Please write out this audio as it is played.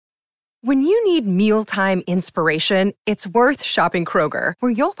When you need mealtime inspiration, it's worth shopping Kroger,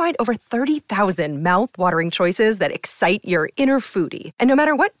 where you'll find over 30,000 mouth-watering choices that excite your inner foodie. And no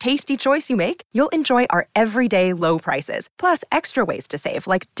matter what tasty choice you make, you'll enjoy our everyday low prices, plus extra ways to save,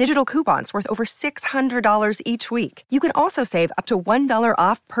 like digital coupons worth over $600 each week. You can also save up to $1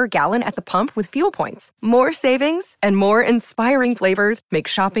 off per gallon at the pump with fuel points. More savings and more inspiring flavors make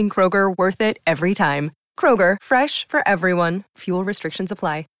shopping Kroger worth it every time. Kroger, fresh for everyone. Fuel restrictions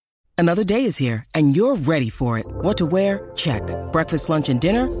apply. Another day is here, and you're ready for it. What to wear? Check. Breakfast, lunch, and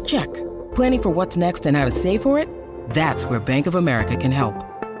dinner? Check. Planning for what's next and how to save for it? That's where Bank of America can help.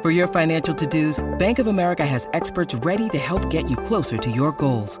 For your financial to-dos, Bank of America has experts ready to help get you closer to your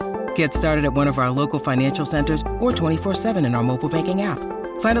goals. Get started at one of our local financial centers or 24/7 in our mobile banking app.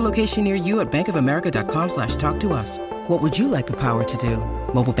 Find a location near you at bankofamerica.com/talktous. What would you like the power to do?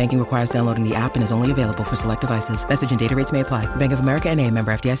 Mobile banking requires downloading the app and is only available for select devices. Message and data rates may apply. Bank of America N.A.,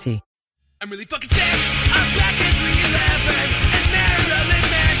 member FDIC. I'm really fucking sick. I'm back at 311 and Marilyn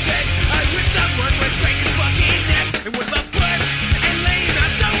Manson. I wish someone would break his fucking neck. And with a Bush and Lane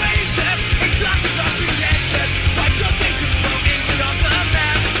as Oasis and talking about pretentious. Why don't they just blow England off the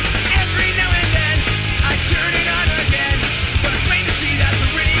map? Every now and then I turn it on again, but it's plain to see that the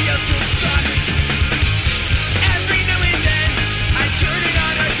radio still sucks. Every now and then I turn it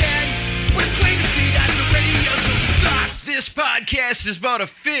on again, but it's plain to see that the radio still sucks. This podcast is about a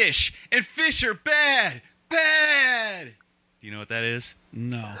fish, and fish are bad. Bad! Do you know what that is?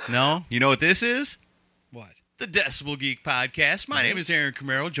 No. No? You know what this is? What? The Decibel Geek Podcast. My name is Aaron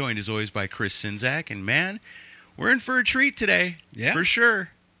Camaro, joined as always by Chris Sinzak, and man, we're in for a treat today. Yeah. For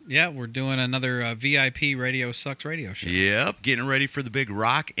sure. Yeah, we're doing another VIP Radio Sucks radio show. Yep, getting ready for the big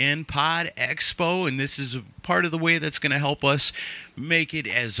Rock and Pod Expo, and this is a part of the way that's going to help us make it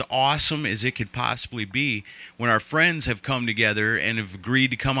as awesome as it could possibly be when our friends have come together and have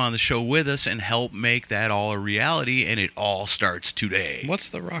agreed to come on the show with us and help make that all a reality, and it all starts today. What's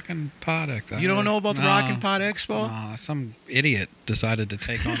the Rockin' Pod Expo? You don't know about the Rock and Pod Expo? No, some idiot decided to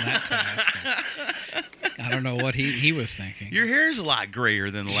take on that task. I don't know what he was thinking. Your hair's a lot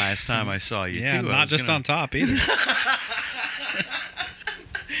grayer than the last time I saw you, yeah, too. not just on top either.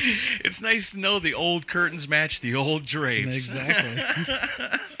 It's nice to know the old curtains match the old drapes. Exactly.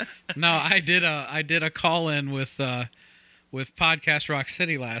 No, I did a call in with Podcast Rock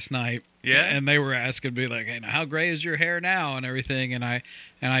City last night. Yeah, and they were asking me like, "Hey, now, how gray is your hair now?" and everything. And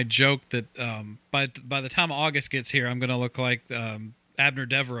I joked that by the time August gets here, I'm going to look like Abner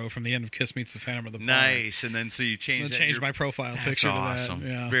Devereaux from the end of Kiss Meets the Phantom of the Opera. Nice, and then so you changed my profile picture to that. Awesome.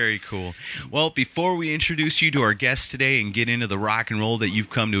 Yeah. Very cool. Well, before we introduce you to our guests today and get into the rock and roll that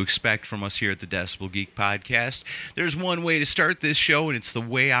you've come to expect from us here at the Decibel Geek Podcast, there's one way to start this show, and it's the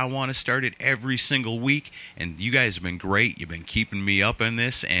way I want to start it every single week. And you guys have been great. You've been keeping me up on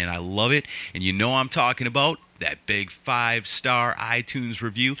this, and I love it. And you know I'm talking about that big 5-star iTunes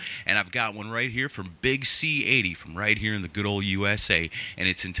review, and I've got one right here from Big C80 from right here in the good old USA, and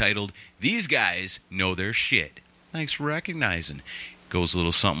it's entitled, "These Guys Know Their Shit." Thanks for recognizing. It goes a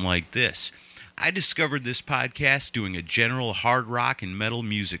little something like this. I discovered this podcast doing a general hard rock and metal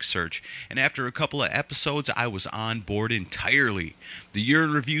music search, and after a couple of episodes, I was on board entirely. The year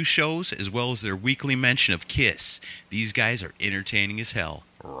in review shows, as well as their weekly mention of Kiss. These guys are entertaining as hell.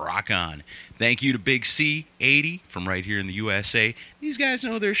 Rock on. Thank you to Big C80 from right here in the USA. These guys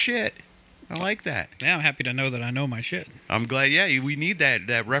know their shit. I like that. Yeah, I'm happy to know that I know my shit. I'm glad. Yeah, we need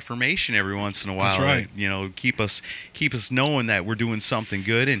that reformation every once in a while. That's right. You know, keep us knowing that we're doing something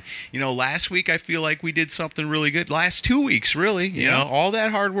good. And you know, last week I feel like we did something really good. Last 2 weeks, really. You know, all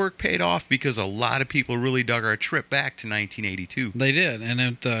that hard work paid off because a lot of people really dug our trip back to 1982. They did, and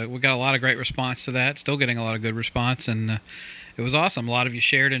we got a lot of great response to that. Still getting a lot of good response, and it was awesome. A lot of you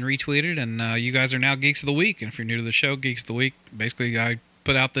shared and retweeted, and you guys are now Geeks of the Week. And if you're new to the show, Geeks of the Week, basically I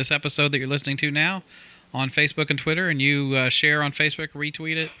put out this episode that you're listening to now on Facebook and Twitter, and you share on Facebook,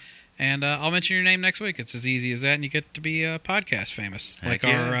 retweet it, and I'll mention your name next week. It's as easy as that, and you get to be podcast famous, like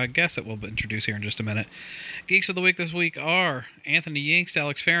our guests that we'll introduce here in just a minute. Geeks of the Week this week are Anthony Yinks,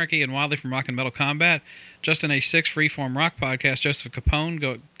 Alex Ferenke, and Wadley from Rock and Metal Combat, Justin A6, Freeform Rock Podcast, Joseph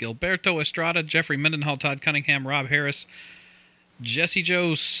Capone, Gilberto Estrada, Jeffrey Mendenhall, Todd Cunningham, Rob Harris, Jesse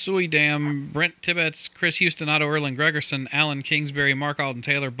Joe, Suidam, Brent Tibbetts, Chris Houston, Otto Erling Gregerson, Alan Kingsbury, Mark Alden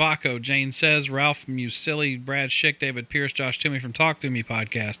Taylor, Baco, Jane Says, Ralph Musilli, Brad Schick, David Pierce, Josh Toomey from Talk To Me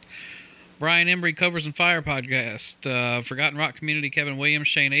Podcast, Brian Embry, Cobras and Fire Podcast, Forgotten Rock Community, Kevin Williams,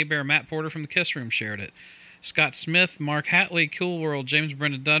 Shane Abear, Matt Porter from the Kiss Room shared it, Scott Smith, Mark Hatley, Cool World, James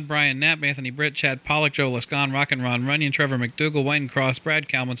Brendan Dunn, Brian Knapp, Anthony Britt, Chad Pollock, Joe Lascon, Rock and Ron Runyon, Trevor McDougall, Wayne Cross, Brad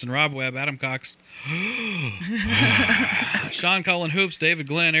Calmanson, Rob Webb, Adam Cox, Sean Cullen Hoops, David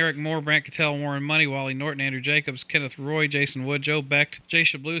Glenn, Eric Moore, Brant Cattell, Warren Money, Wally Norton, Andrew Jacobs, Kenneth Roy, Jason Wood, Joe Becht, Jay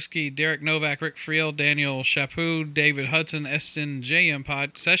Shabluski, Derek Novak, Rick Friel, Daniel Chaput, David Hudson, Eston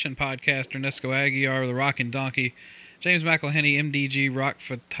JM Session Podcaster, Nesco Aguiar, The Rockin' Donkey, James McElhenney, MDG, Rock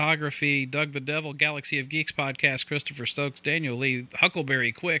Photography, Doug the Devil, Galaxy of Geeks Podcast, Christopher Stokes, Daniel Lee,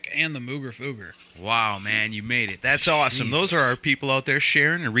 Huckleberry Quick, and the Mooger Fooger. Wow, man, you made it. That's awesome. Jesus. Those are our people out there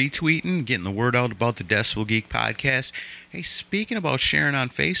sharing and retweeting, getting the word out about the Decibel Geek Podcast. Hey, speaking about sharing on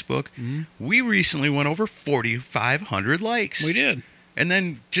Facebook, we recently went over 4,500 likes. We did. And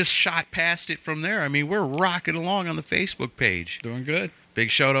then just shot past it from there. I mean, we're rocking along on the Facebook page. Doing good. Big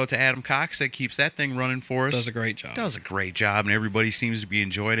shout out to Adam Cox that keeps that thing running for us. Does a great job, and everybody seems to be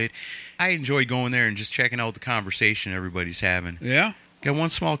enjoying it. I enjoy going there and just checking out the conversation everybody's having. Yeah. Got one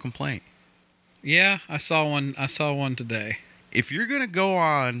small complaint. Yeah, I saw one today. If you're going to go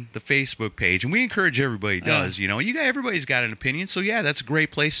on the Facebook page, and we encourage everybody does, everybody's got an opinion, so yeah, that's a great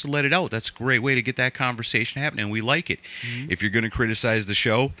place to let it out. That's a great way to get that conversation happening, and we like it. Mm-hmm. If you're going to criticize the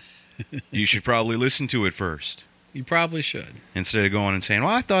show, you should probably listen to it first. You probably should. Instead of going and saying,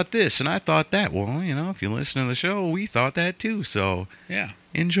 well, I thought this and I thought that. Well, if you listen to the show, we thought that too. So, yeah.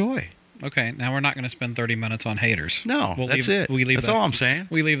 Enjoy. Okay, now we're not going to spend 30 minutes on haters. No, that's it. That's all I'm saying.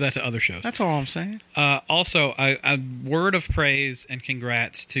 We leave that to other shows. That's all I'm saying. Also, a word of praise and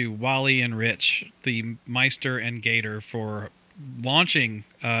congrats to Wally and Rich, the Meister and Gator, for launching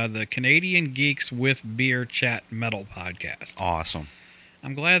the Canadian Geeks with Beer Chat Metal podcast. Awesome.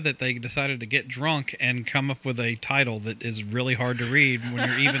 I'm glad that they decided to get drunk and come up with a title that is really hard to read when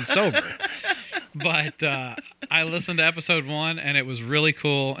you're even sober. But I listened to episode 1, and it was really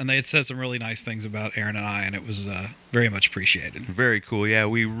cool, and they had said some really nice things about Aaron and I, and it was very much appreciated. Very cool. Yeah,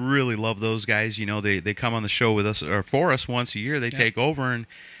 we really love those guys. They come on the show with us, or for us once a year. They take over, and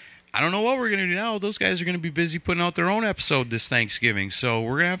I don't know what we're going to do now. Those guys are going to be busy putting out their own episode this Thanksgiving, so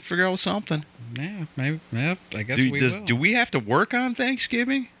we're going to have to figure out something. Yeah, maybe. Yeah, I guess we will. Do we have to work on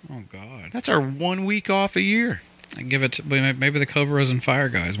Thanksgiving? Oh, God. That's our 1 week off a year. I give it to, maybe the Cobras and Fire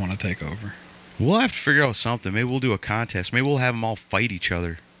guys want to take over. We'll have to figure out something. Maybe we'll do a contest. Maybe we'll have them all fight each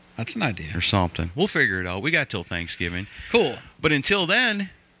other. That's an idea. Or something. We'll figure it out. We got till Thanksgiving. Cool. But until then,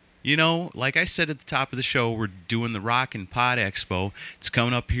 like I said at the top of the show, we're doing the Rock and Pod Expo. It's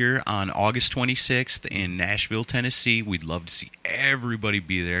coming up here on August 26th in Nashville, Tennessee. We'd love to see everybody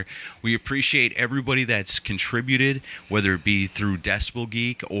be there. We appreciate everybody that's contributed, whether it be through Decibel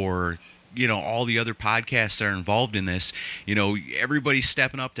Geek or all the other podcasts that are involved in this. Everybody's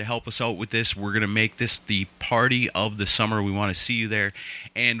stepping up to help us out with this. We're going to make this the party of the summer. We want to see you there.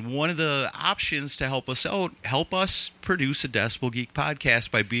 And one of the options to help us out, help us produce a Decibel Geek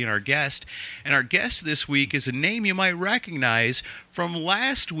podcast by being our guest. And our guest this week is a name you might recognize from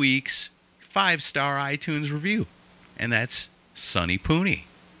last week's 5-star iTunes review. And that's Sonny Pooney.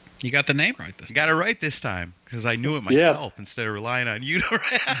 You got the name right this time. Got it right this time, because I knew it myself instead of relying on you to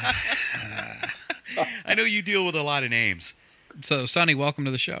I know you deal with a lot of names. So, Sonny, welcome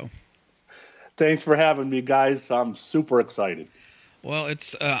to the show. Thanks for having me, guys. I'm super excited. Well,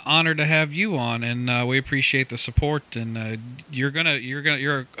 it's an honor to have you on, and we appreciate the support. And you're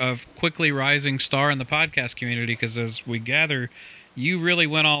a quickly rising star in the podcast community, because as we gather, you really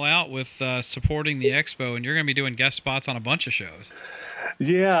went all out with supporting the expo, and you're going to be doing guest spots on a bunch of shows.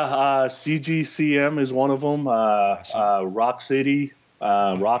 Yeah, CGCM is one of them. Rock City,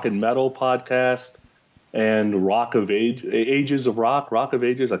 Rock and Metal podcast, and Rock of Ages of Rock of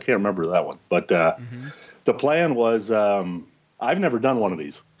Ages. I can't remember that one, but the plan was I've never done one of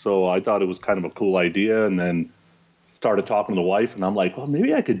these, so I thought it was kind of a cool idea, and then started talking to the wife, and I'm like, well,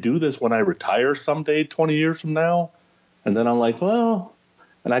 maybe I could do this when I retire someday, 20 years from now. And then I'm like, well,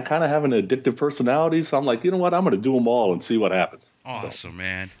 and I kind of have an addictive personality, so I'm like, you know what? I'm going to do them all and see what happens. Awesome,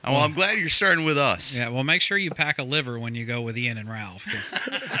 man. Well, I'm glad you're starting with us. Yeah, well, make sure you pack a liver when you go with Ian and Ralph.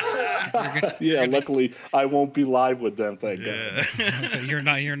 Luckily, I won't be live with them, thank God. So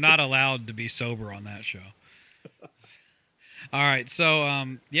you're not allowed to be sober on that show. All right, so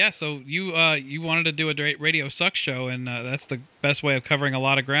so you wanted to do a Radio Sucks show, and that's the best way of covering a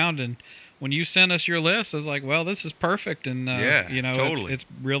lot of ground. And when you sent us your list, I was like, well, this is perfect, and totally. It's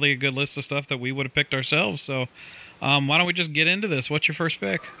really a good list of stuff that we would have picked ourselves. So why don't we just get into this? What's your first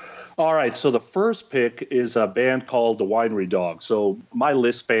pick? All right, so the first pick is a band called the Winery Dogs. So my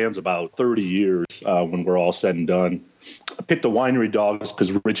list spans about 30 years when we're all said and done. I picked the Winery Dogs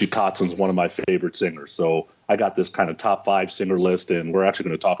because Richie Kotzen's one of my favorite singers. So I got this kind of top 5 singer list, and we're actually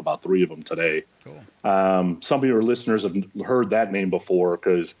going to talk about 3 of them today. Cool. Some of your listeners have heard that name before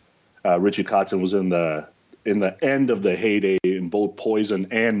because Richie Kotzen was in the end of the heyday in both Poison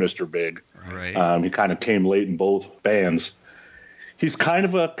and Mr. Big. Right. He kind of came late in both bands. He's kind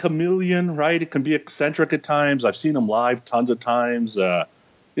of a chameleon, right? It can be eccentric at times. I've seen him live tons of times.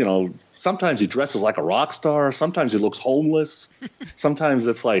 Sometimes he dresses like a rock star. Sometimes he looks homeless. Sometimes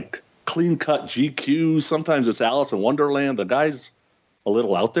it's like clean-cut GQ. Sometimes it's Alice in Wonderland. The guy's a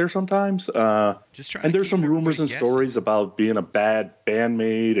little out there sometimes. And there's some rumors and stories about being a bad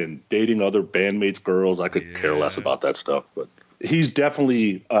bandmate and dating other bandmates' girls. I could care less about that stuff. But he's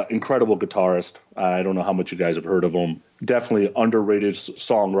definitely an incredible guitarist. I don't know how much you guys have heard of him. Definitely underrated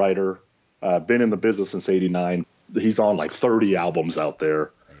songwriter. Been in the business since '89. He's on like 30 albums out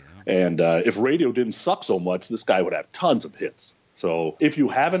there. And if radio didn't suck so much, this guy would have tons of hits. So if you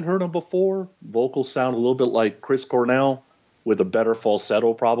haven't heard him before, vocals sound a little bit like Chris Cornell with a better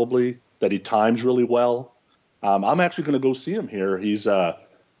falsetto probably, that he times really well. I'm actually going to go see him here. He's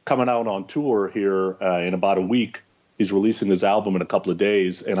coming out on tour here in about a week. He's releasing his album in a couple of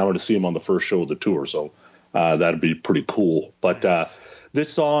days, and I'm going to see him on the first show of the tour. So that'd be pretty cool. But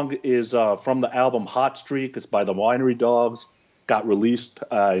this song is from the album Hot Streak. It's by the Winery Dogs. Got released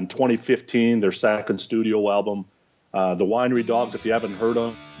in 2015, their second studio album. The Winery Dogs, if you haven't heard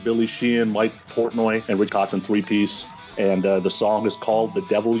them, Billy Sheehan, Mike Portnoy, and Rick Kotzen three-piece. And the song is called The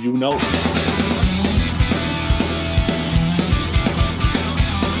Devil You Know.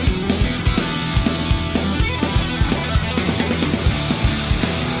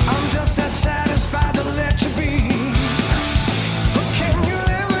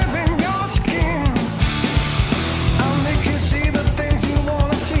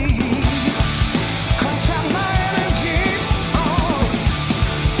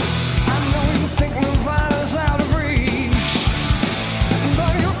 Think Nirvana's out of reach,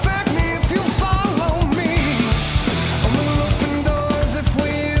 but you beg me if you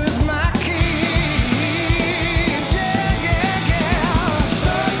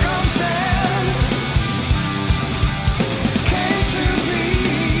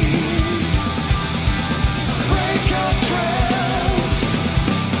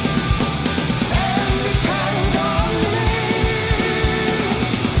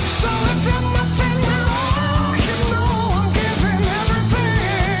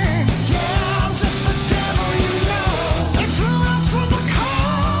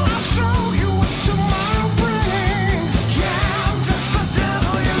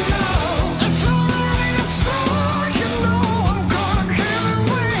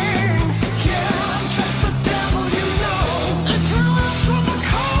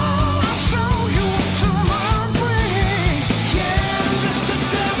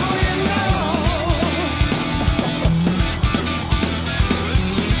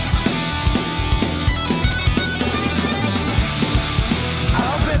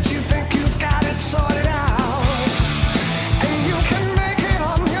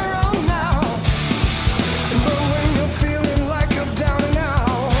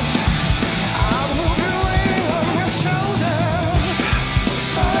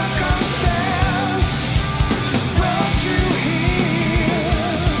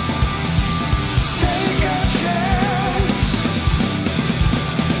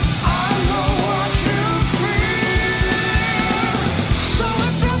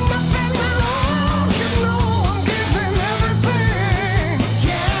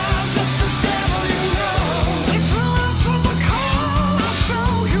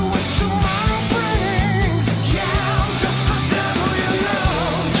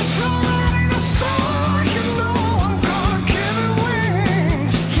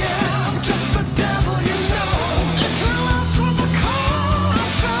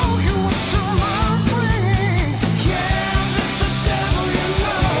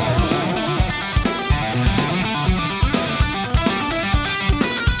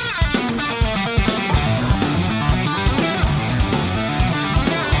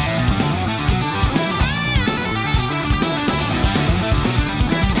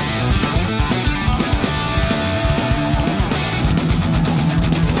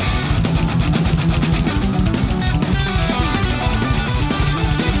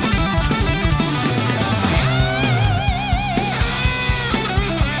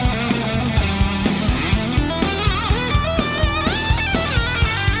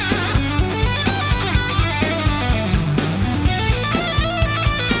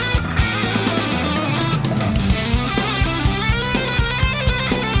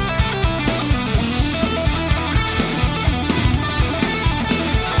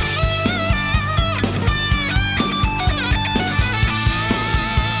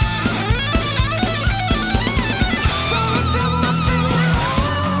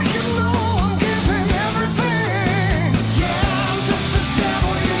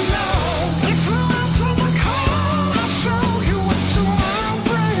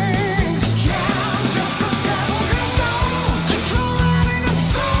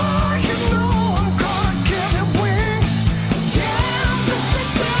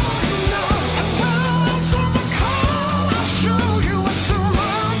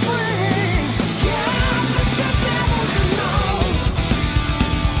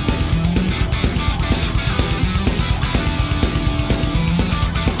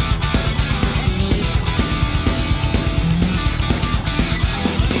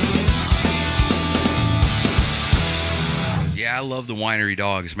love the Winery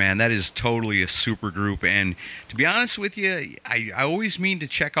Dogs, man. That is totally a super group. And to be honest with you, I always mean to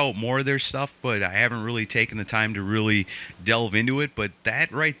check out more of their stuff, but I haven't really taken the time to really delve into it. But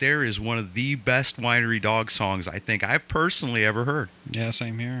that right there is one of the best Winery Dog songs I think I've personally ever heard. Yeah,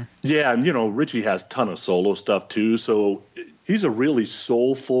 same here. Yeah, and Richie has a ton of solo stuff too, so he's a really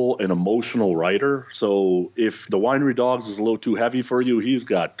soulful and emotional writer. So if the Winery Dogs is a little too heavy for you, he's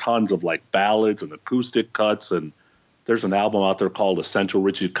got tons of like ballads and acoustic cuts, and there's an album out there called Essential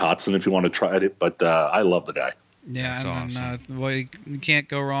Richie Kotzen if you want to try it. But I love the guy. Yeah, That's awesome. Well, you can't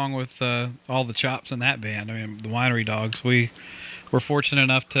go wrong with all the chops in that band. I mean, the Winery Dogs. We were fortunate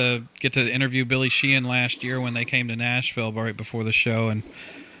enough to get to interview Billy Sheehan last year when they came to Nashville right before the show, and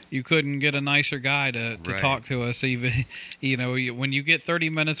you couldn't get a nicer guy to Right. talk to us. Even when you get 30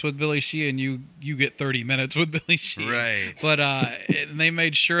 minutes with Billy Sheehan, you get 30 minutes with Billy Sheehan. Right. But they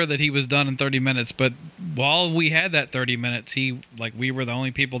made sure that he was done in 30 minutes. But while we had that 30 minutes, we were the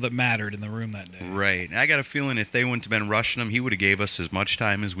only people that mattered in the room that day. Right. And I got a feeling if they wouldn't have been rushing him, he would have gave us as much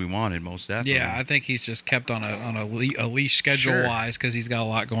time as we wanted, most definitely. Yeah, I think he's just kept on a leash schedule wise because he's got a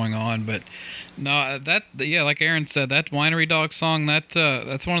lot going on. But no, like Aaron said, that Winery Dog song,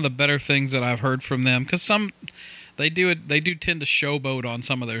 that's one of the better things that I've heard from them, because they do tend to showboat on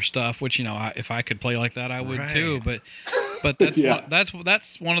some of their stuff, which if I could play like that, I would too. But that's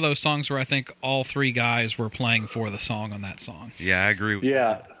that's one of those songs where I think all three guys were playing for the song on that song. Yeah, I agree with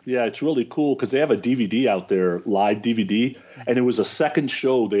Yeah, it's really cool because they have a DVD out there, live DVD, and it was a second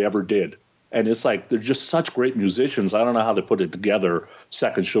show they ever did. And it's like they're just such great musicians. I don't know how they put it together,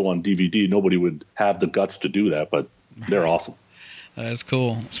 second show on DVD. Nobody would have the guts to do that, but they're awesome. That's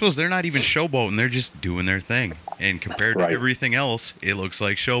cool. I suppose they're not even showboating. They're just doing their thing. And compared to Right. everything else, it looks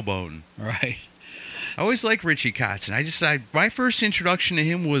like showboating. Right. I always liked Richie Kotzen. My first introduction to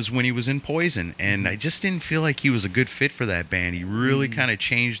him was when he was in Poison, and I just didn't feel like he was a good fit for that band. He really kind of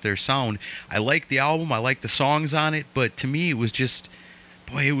changed their sound. I liked the album. I liked the songs on it, but to me, it was just,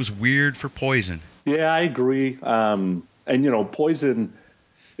 boy, it was weird for Poison. Yeah, I agree. And Poison,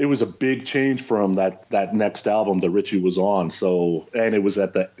 it was a big change from that next album that Richie was on. So, and it was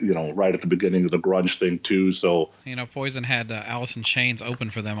at the right at the beginning of the grunge thing too. So Poison had Alice in Chains open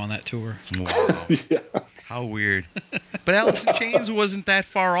for them on that tour. Wow. yeah, How weird. But Alice in Chains wasn't that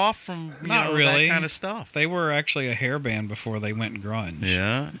far off from Not really. that kind of stuff. They were actually a hair band before they went grunge.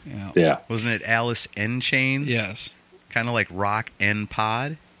 Yeah. yeah. Wasn't it Alice in Chains? Yes. Kind of like Rock and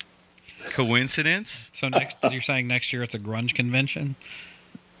Pod. Coincidence? So you're saying next year it's a grunge convention?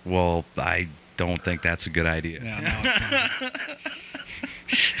 Well, I don't think that's a good idea. Yeah, no, it's not.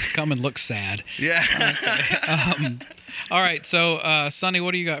 Come and look sad. Yeah. All right, so Sonny,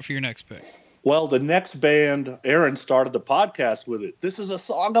 what do you got for your next pick? Well, the next band, Aaron started the podcast with it. This is a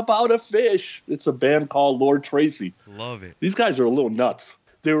song about a fish. It's a band called Lord Tracy. Love it. These guys are a little nuts.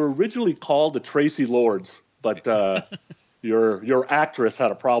 They were originally called the Tracy Lords, but your actress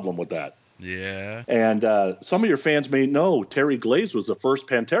had a problem with that. Yeah. And some of your fans may know Terry Glaze was the first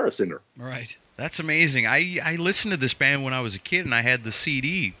Pantera singer. Right. That's amazing. I listened to this band when I was a kid, and I had the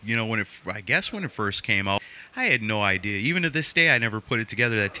CD, when it first came out. I had no idea. Even to this day, I never put it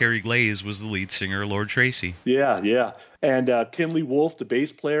together that Terry Glaze was the lead singer of Lord Tracy. Yeah. And Kinley Wolf, the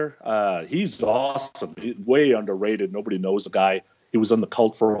bass player, he's awesome. He's way underrated. Nobody knows the guy. He was on the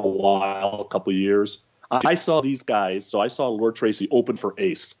Cult for a while, a couple of years. I saw these guys. So I saw Lord Tracy open for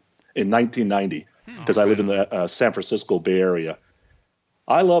Ace in 1990 because I live in the San Francisco Bay Area.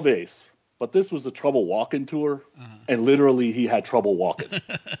 I love Ace, but this was the Trouble Walking tour, and literally he had trouble walking.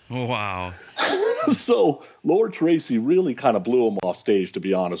 Wow. So Lord Tracy really kind of blew him off stage, to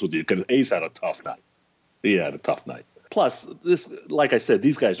be honest with you, because Ace had a tough night. He had a tough night. Plus, like I said,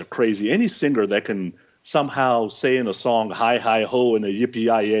 these guys are crazy. Any singer that can somehow say in a song, hi, hi, ho, and a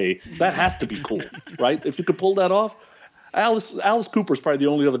yippee-yi-yay, that has to be cool, right? If you could pull that off, Alice Cooper's probably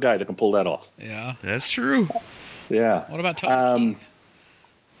the only other guy that can pull that off. Yeah. That's true. Yeah. What about Toby Keith?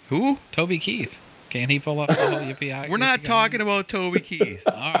 Who? Toby Keith. Can he pull off the whole yippee-yi-yay? We're not talking about Toby Keith.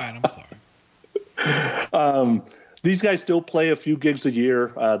 All right, I'm sorry. These guys still play a few gigs a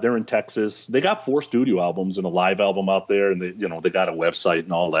year. They're in Texas. They got 4 studio albums and a live album out there, and they got a website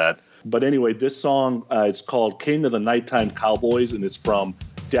and all that. But anyway, this song, it's called King of the Nighttime Cowboys, and it's from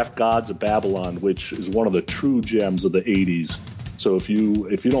Deaf Gods of Babylon, which is one of the true gems of the 80s. So if you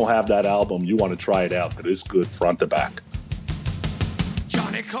don't have that album, you want to try it out, because it's good front to back.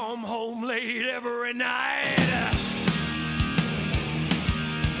 Johnny come home late every night.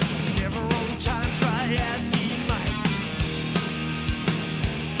 Never on time, try as he might.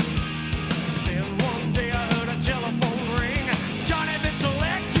 Then one day I heard a telephone ring. Johnny been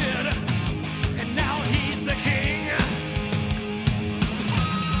selected, and now he's the king.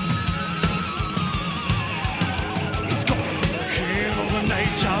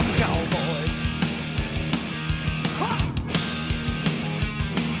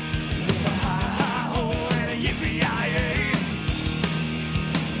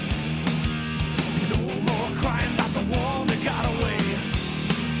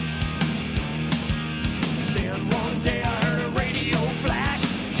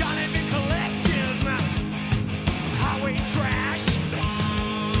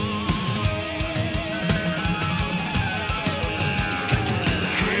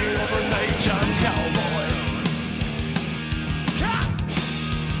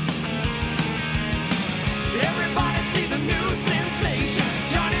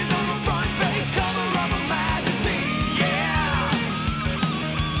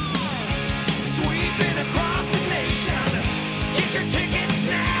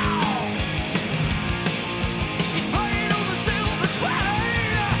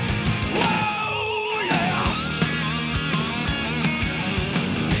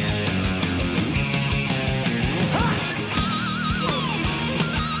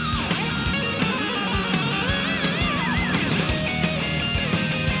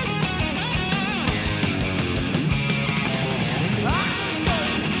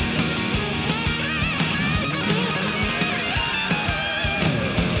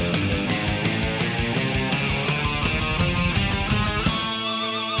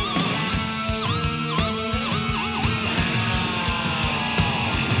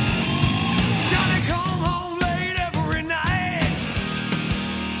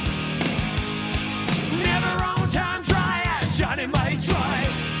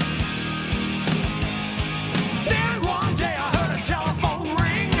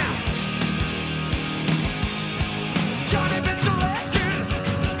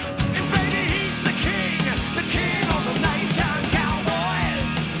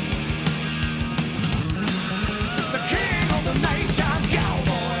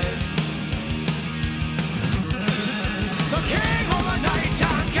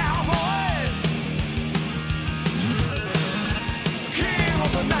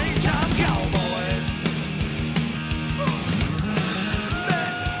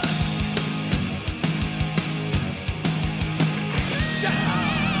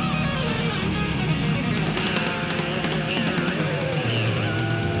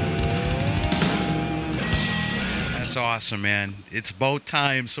 That's awesome, man. It's about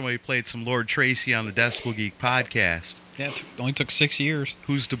time somebody played some Lord Tracy on the Decibel Geek podcast. Yeah, it only took 6 years.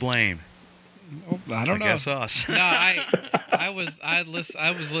 Who's to blame? I don't know. I guess us. No, I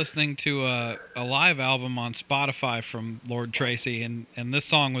was listening to a live album on Spotify from Lord Tracy, and this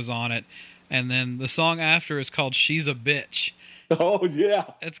song was on it, and then the song after is called "She's a Bitch." Oh yeah,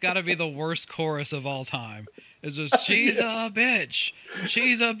 it's got to be the worst chorus of all time. It's just she's a bitch,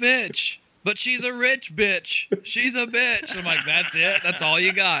 but she's a rich bitch. She's a bitch. I'm like, that's it. That's all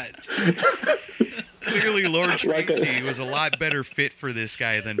you got. Clearly, Lord Tracy was a lot better fit for this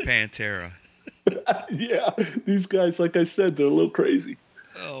guy than Pantera. Yeah, these guys, like I said, they're a little crazy.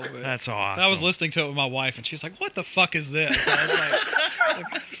 Oh man, that's awesome. I was listening to it with my wife, and she's like, "What the fuck is this?" I was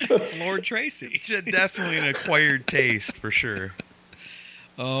like, "It's Lord Tracy." It's definitely an acquired taste for sure.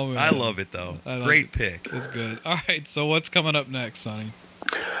 Oh man, I love it though. Great pick. It's good. All right, so what's coming up next, Sonny?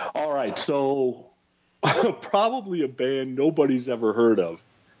 All right, so probably a band nobody's ever heard of.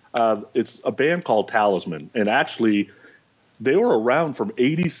 It's a band called Talisman, and actually, they were around from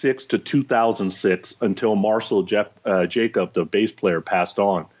 '86 to 2006 until Marcel Jacob, the bass player, passed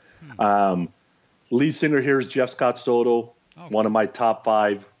on. Lead singer here is Jeff Scott Soto, one of my top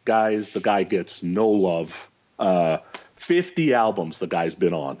 5 guys. The guy gets no love. 50 albums the guy's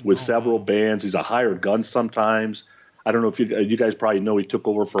been on with several bands. He's a hired gun sometimes. I don't know if you guys probably know he took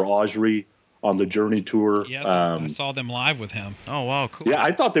over for Audrey on the Journey tour. Yes, I saw them live with him. Oh, wow, cool. Yeah,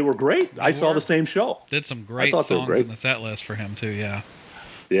 I thought they were great. I saw the same show. Did some great songs in the set list for him, too, yeah.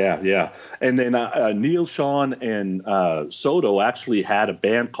 Yeah. And then Neil, Sean, and Soto actually had a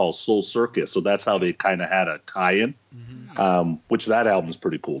band called Soul Circus, so that's how they kind of had a tie-in, which that album's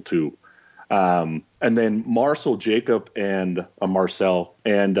pretty cool, too. And then Marcel Jacob and Marcel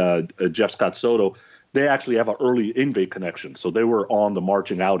and Jeff Scott Soto, they actually have an early Yngwie connection. So they were on the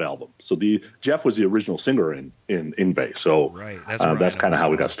Marching Out album. So Jeff was the original singer in Yngwie. So right. That's kind of how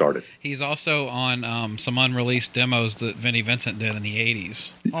we got started. He's also on some unreleased demos that Vinnie Vincent did in the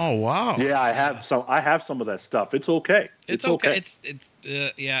 80s. Oh, wow. Yeah, I have some of that stuff. It's okay. It's okay.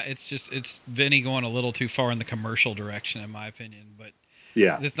 It's Vinnie going a little too far in the commercial direction, in my opinion. But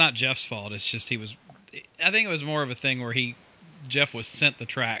yeah, it's not Jeff's fault. It's just I think it was more of a thing where Jeff was sent the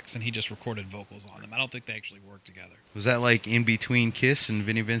tracks and he just recorded vocals on them. I don't think they actually worked together. Was that like in between Kiss and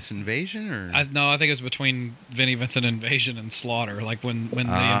Vinnie Vincent Invasion, or? No, I think it was between Vinnie Vincent Invasion and Slaughter. Like when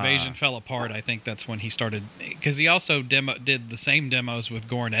the Invasion fell apart, I think that's when he started. Because he also did the same demos with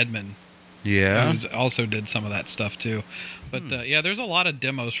Goran Edman. Yeah, who also did some of that stuff too. But there's a lot of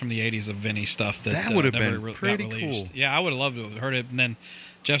demos from the 80s of Vinnie stuff that would have never been pretty cool. Yeah, I would have loved to have heard it. And then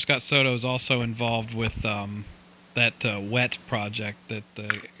Jeff Scott Soto is also involved with that Wet project that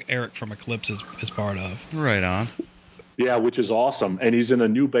Eric from Eclipse is part of. Right on. Yeah, which is awesome. And he's in a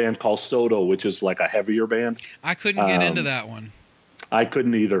new band called Soto, which is like a heavier band. I couldn't get into that one. I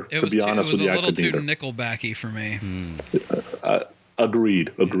couldn't either, to be honest with you. It was a little too Nickelbacky for me.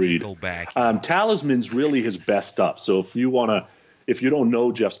 Agreed. Talisman's really his best stuff. So if you don't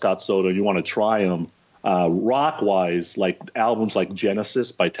know Jeff Scott Soto, you want to try him, rock-wise, like albums like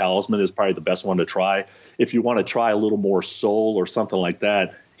Genesis by Talisman is probably the best one to try. If you want to try a little more soul or something like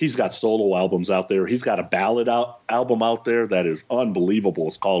that, he's got solo albums out there. He's got a ballad album out there that is unbelievable.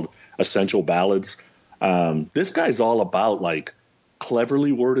 It's called Essential Ballads. This guy's all about like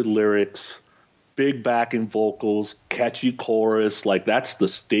cleverly worded lyrics, big backing vocals, catchy chorus. Like that's the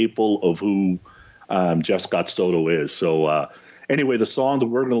staple of who Jeff Scott Soto is. So anyway, the song that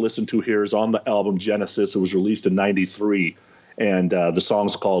we're going to listen to here is on the album Genesis. It was released in '93, and the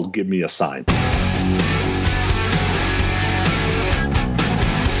song's called Give Me a Sign.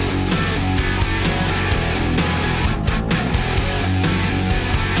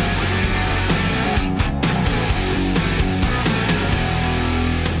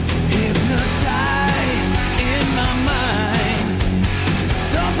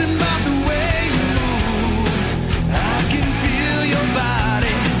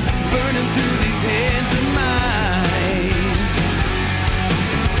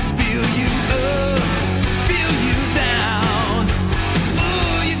 Feel you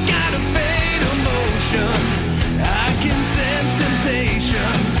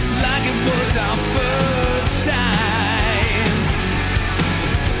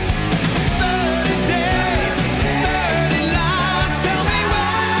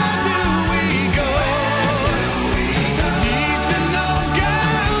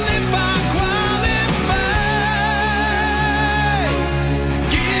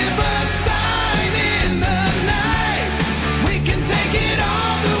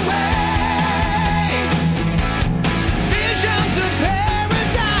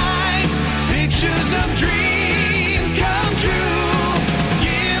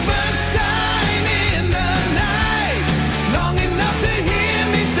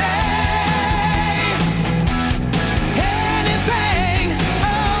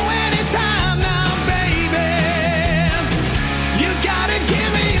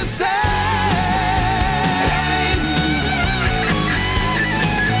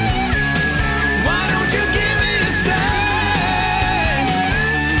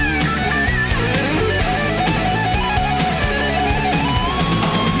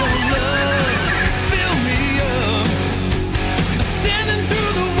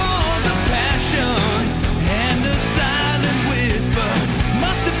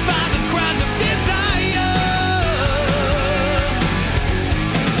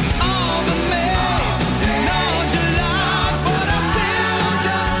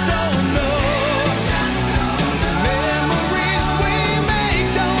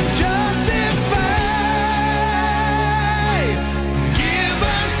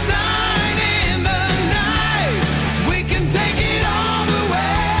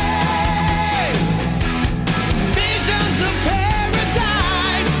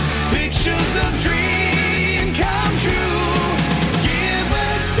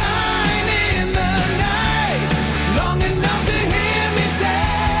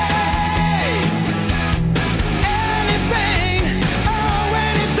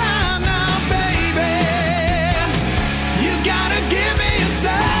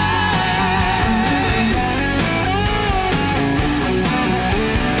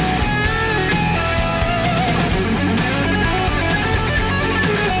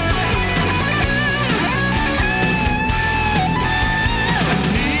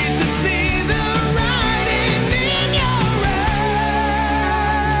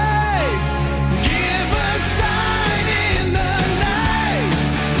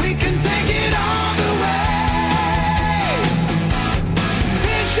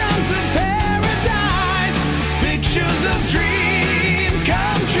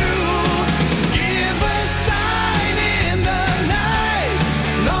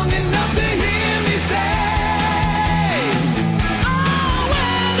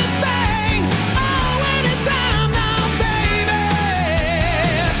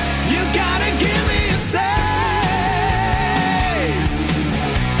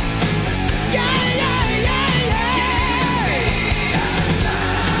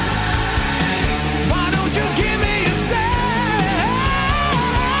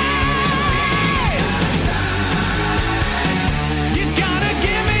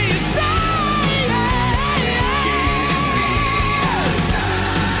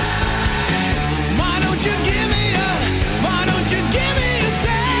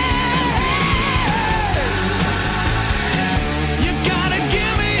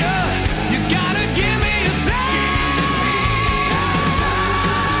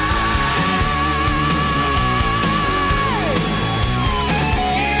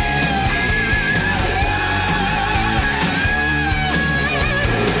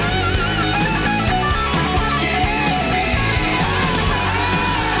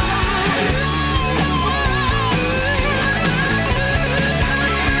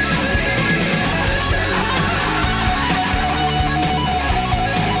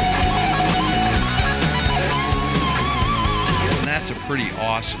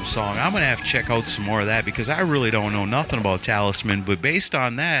awesome song. I'm going to have to check out some more of that because I really don't know nothing about Talisman, but based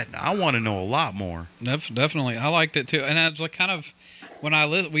on that, I want to know a lot more. Definitely. I liked it too. And I was like kind of, when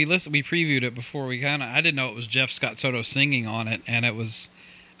we previewed it before I didn't know it was Jeff Scott Soto singing on it. And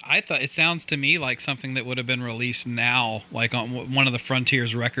I thought it sounds to me like something that would have been released now, like on one of the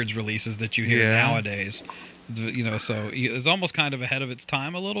Frontiers Records releases that you hear nowadays. So it's almost kind of ahead of its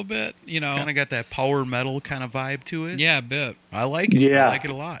time a little bit. Kind of got that power metal kind of vibe to it. Yeah, a bit. I like it. Yeah. I like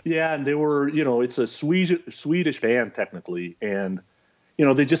it a lot. Yeah, and they were, it's a Swedish band technically, and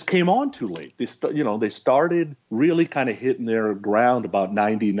they just came on too late. They started really kind of hitting their ground about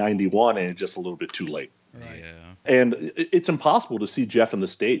 90, 91, and just a little bit too late. Right. Yeah. And it's impossible to see Jeff in the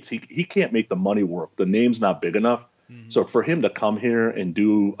States. He can't make the money work. The name's not big enough. Mm-hmm. So for him to come here and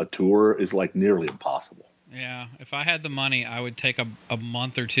do a tour is like nearly impossible. Yeah, if I had the money, I would take a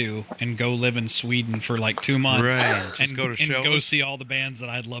month or two and go live in Sweden for like 2 months, right? Just go to shows and go see all the bands that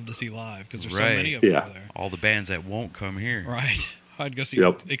I'd love to see live because there's so many of them over there. All the bands that won't come here, right? I'd go see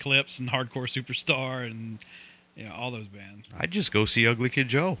Eclipse and Hardcore Superstar and all those bands. I'd just go see Ugly Kid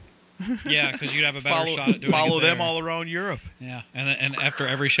Joe. Yeah, because you'd have a better shot at doing follow it there. them all around Europe. Yeah, and after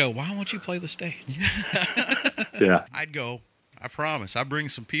every show, why won't you play the States? Yeah, I'd go. I promise. I'd bring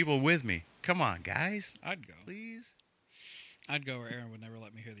some people with me. Come on, guys. I'd go. Please. I'd go, or Aaron would never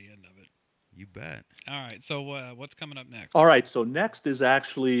let me hear the end of it. You bet. All right, so what's coming up next? All right, so next is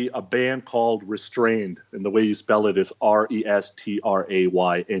actually a band called Restrained, and the way you spell it is Restrayned,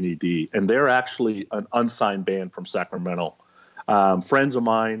 and they're actually an unsigned band from Sacramento. Friends of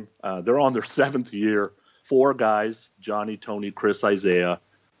mine, they're on their 7th year. 4 guys, Johnny, Tony, Chris, Isaiah.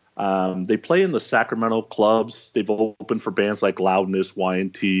 They play in the Sacramento clubs. They've opened for bands like Loudness,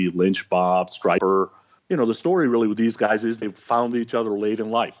 Y&T, Lynch Bob, Striper. The story really with these guys is they've found each other late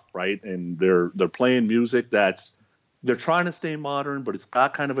in life, right? And they're playing music they're trying to stay modern, but it's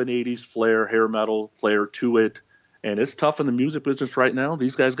got kind of an 80s flair, hair metal flair to it. And it's tough in the music business right now.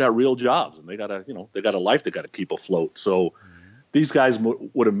 These guys got real jobs, and they got a life they got to keep afloat. So these guys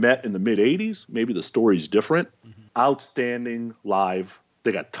would have met in the mid 80s. Maybe the story's different. Outstanding live.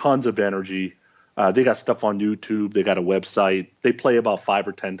 They got tons of energy. They got stuff on YouTube. They got a website. They play about 5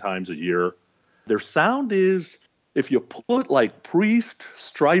 or 10 times a year. Their sound is, if you put like Priest,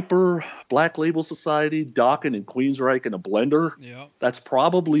 Striper, Black Label Society, Dokken, and Queensryche in a blender, that's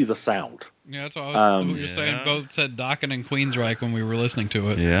probably the sound. Yeah, that's what I was saying. Both said Dokken and Queensryche when we were listening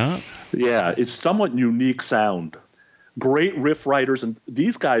to it. Yeah. Yeah, it's somewhat unique sound. Great riff writers, and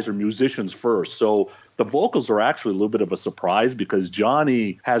these guys are musicians first, so the vocals are actually a little bit of a surprise because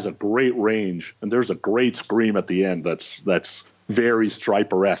Johnny has a great range, and there's a great scream at the end that's very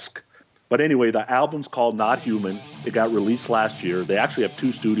Striper-esque. But anyway, the album's called Not Human. It got released last year. They actually have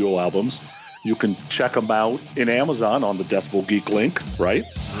 2 studio albums. You can check them out in Amazon on the Decibel Geek link, right?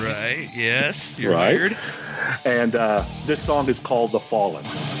 Right, yes. You're hired. And this song is called The Fallen.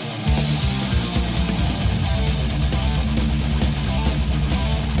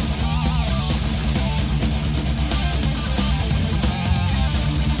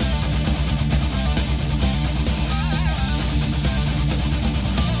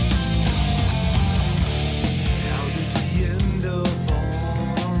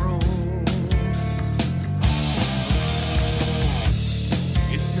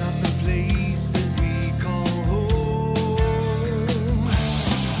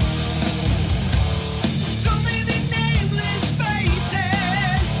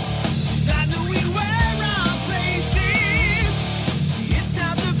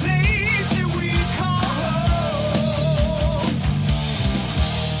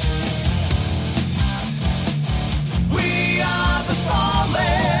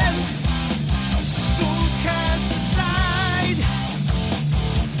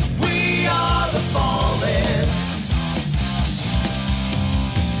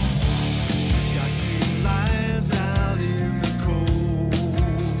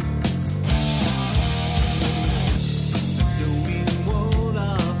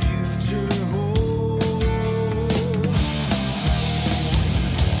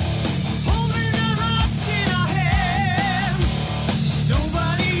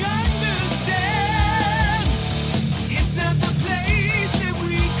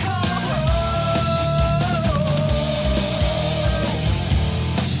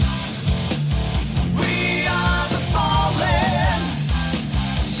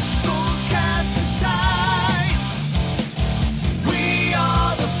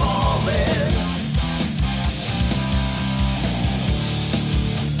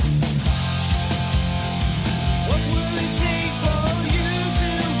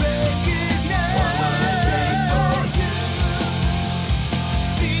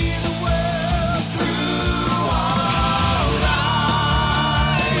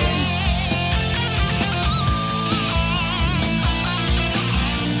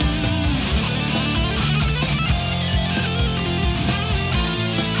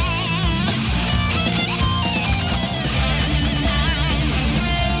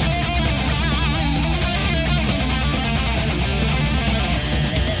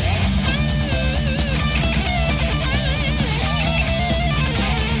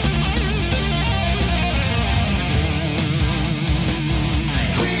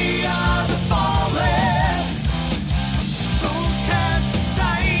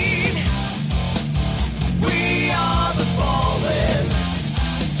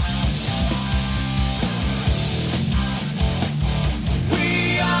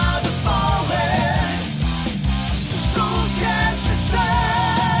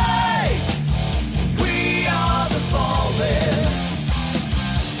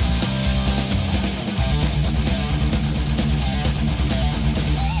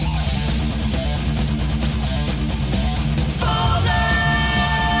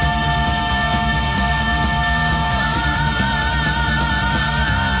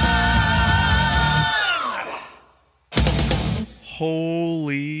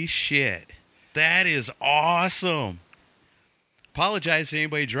 Holy shit. That is awesome. Apologize to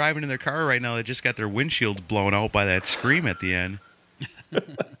anybody driving in their car right now that just got their windshield blown out by that scream at the end.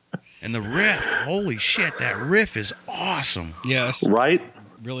 And the riff, holy shit, that riff is awesome. Yes. Right?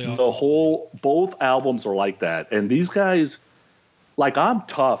 Really awesome. Both albums are like that. And these guys, like, I'm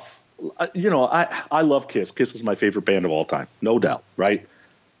tough. I love Kiss. Kiss is my favorite band of all time, no doubt, right?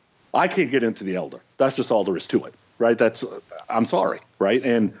 I can't get into The Elder. That's just all there is to it, right? I'm sorry, right?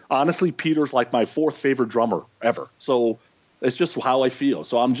 And honestly, Peter's like my fourth favorite drummer ever. So it's just how I feel.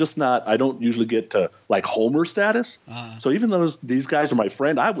 So I'm just not, I don't usually get to like Homer status. So even though these guys are my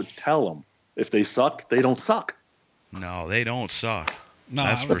friend, I would tell them if they suck, they don't suck. No, they don't suck. No,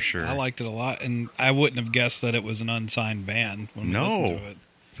 that's for sure. I liked it a lot, and I wouldn't have guessed that it was an unsigned band when we listened to it.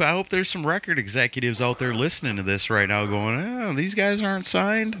 But I hope there's some record executives out there listening to this right now going, oh, these guys aren't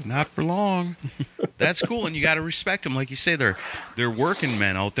signed? Not for long. That's cool, and you got to respect them. Like you say, they're working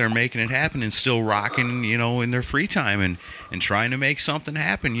men out there making it happen and still rocking, in their free time and trying to make something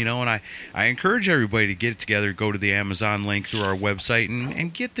happen, and I encourage everybody to get it together, go to the Amazon link through our website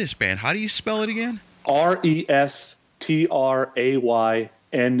and get this band. How do you spell it again? RESTRAYNED,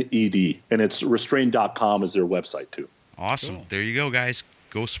 and it's restrained.com is their website too. Awesome. Cool. There you go, guys.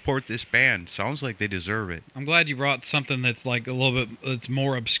 Go support this band. Sounds like they deserve it. I'm glad you brought something that's like a little bit, that's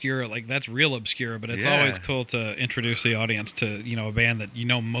more obscure. Like, that's real obscure, but it's always cool to introduce the audience to, a band that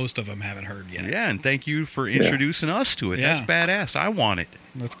most of them haven't heard yet. Yeah, and thank you for introducing us to it. Yeah. That's badass. I want it.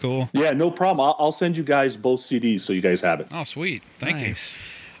 That's cool. Yeah, no problem. I'll send you guys both CDs so you guys have it. Oh, sweet. Thank Nice. you.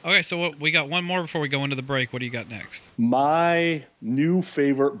 Okay, so we got one more before we go into the break. What do you got next? My new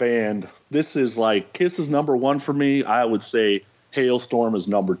favorite band, this is like Kiss is number one for me. I would say Hailstorm is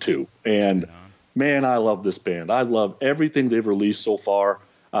number two. And man, I love this band. I love everything they've released so far.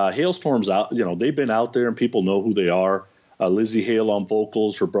 Hailstorm's out, they've been out there and people know who they are. Lizzie Hale on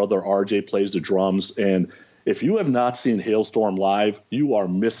vocals, her brother RJ plays the drums. And if you have not seen Hailstorm live, you are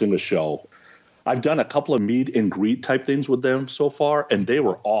missing a show. I've done a couple of meet and greet type things with them so far, and they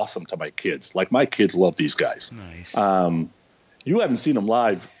were awesome to my kids. Like, my kids love these guys. Nice. You haven't seen them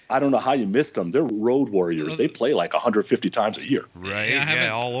live. I don't know how you missed them. They're road warriors. They play like 150 times a year. Right? Yeah,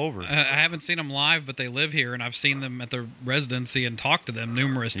 Yeah, all over. I haven't seen them live, but they live here, and I've seen them at their residency and talked to them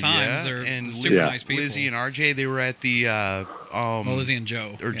numerous times. They're and super nice people. Lizzie and RJ, they were at the Lizzie and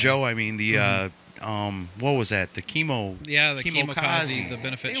Joe. or Joe, I mean the what was that? The chemo. Yeah, the Chemokazi. Chemokazi, the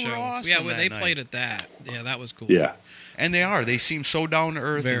benefit They show. were awesome yeah, that they night. played at that. Yeah, that was cool. Yeah. And they are. They seem so down to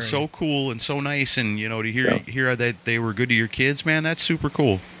earth Very. and so cool and so nice. And to hear that they were good to your kids, man, that's super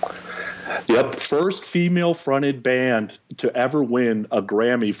cool. Yep. First female-fronted band to ever win a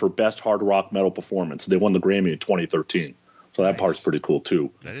Grammy for Best Hard Rock Metal Performance. They won the Grammy in 2013. So that part's pretty cool, too.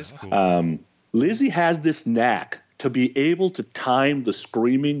 That is cool. Lizzie has this knack to be able to time the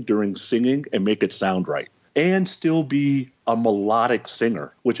screaming during singing and make it sound right, and still be a melodic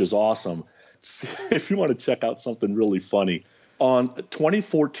singer, which is awesome. If you want to check out something really funny, on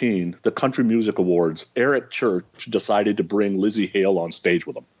 2014, the Country Music Awards, Eric Church decided to bring Lizzie Hale on stage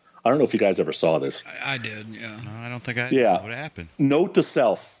with him. I don't know if you guys ever saw this. I did, yeah. No, I don't think I. Yeah. What happened? Note to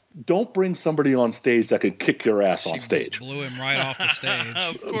self, don't bring somebody on stage that could kick your ass on She stage. blew him right off the stage.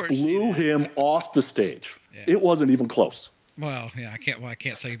 Of course. Blew him off the stage. Yeah. It wasn't even close. Well, yeah, I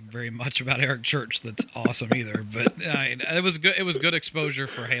can't say very much about Eric Church that's awesome either, but it was good. It was good exposure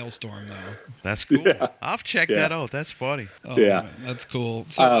for Hailstorm, though. That's cool. Yeah. I'll check Yeah. that out. That's funny. Oh, Yeah. man, that's cool.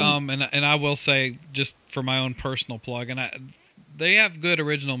 So, and I will say, just for my own personal plug, they have good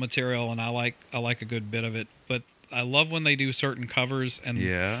original material, and I like a good bit of it. But I love when they do certain covers, and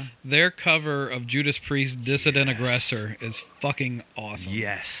Yeah. their cover of Judas Priest's "Dissident Aggressor" is fucking awesome.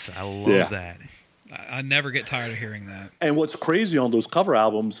 Yes, I love Yeah. that. I never get tired of hearing that. And what's crazy on those cover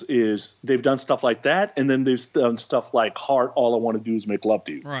albums is they've done stuff like that, and then they've done stuff like Heart, All I Want to Do Is Make Love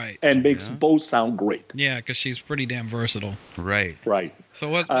to You. Right. And makes both sound great. Yeah, because she's pretty damn versatile. Right. Right. So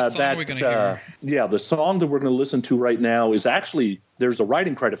what song are we going to hear? Yeah, the song that we're going to listen to right now is actually, there's a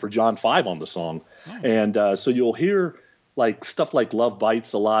writing credit for John 5 on the song. And so you'll hear like stuff like Love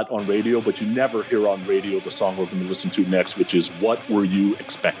Bites a lot on radio, but you never hear on radio the song we're going to listen to next, which is What Were You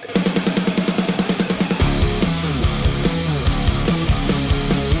Expecting?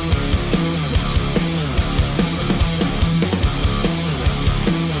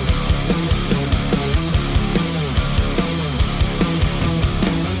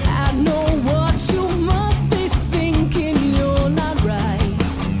 I know what you must be thinking, you're not right.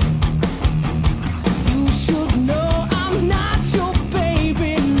 You should know I'm not your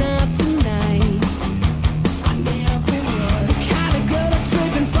baby, not tonight. I never was the kind of girl to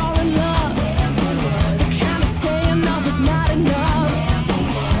trip and fall in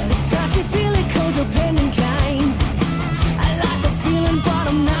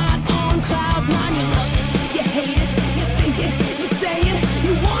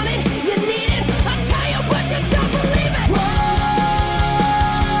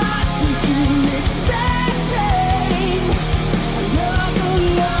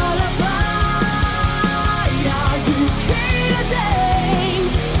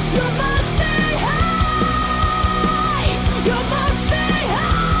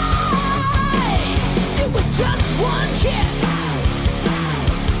kiss.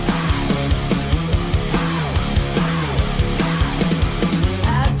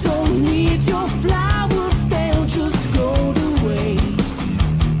 I don't need your flowers, they'll just go to waste.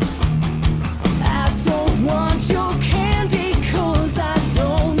 I don't want your candy, 'cause I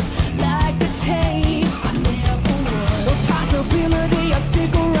don't like the taste. I never would. A possibility I'd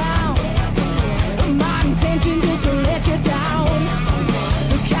stick around. My intention just to let you down.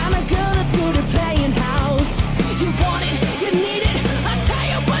 The kind of girl that's good at playing house. You want it, you need it. I tell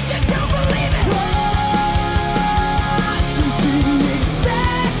you what, you don't believe it. What you been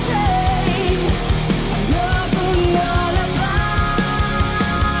expecting? Another lullaby?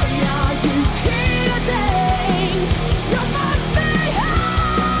 Are you kidding? You must be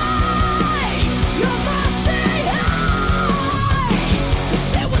high. You must be high.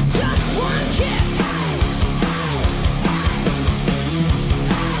 'Cause it was just one kiss.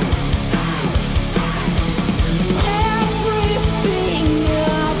 Everything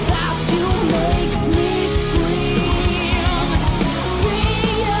about you makes me scream. Be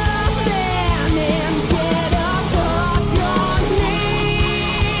a man and get up off your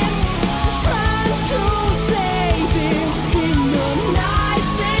knees. Trying to say this in the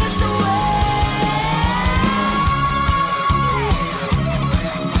nicest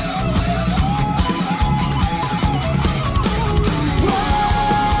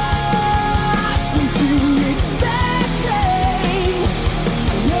What you been expecting?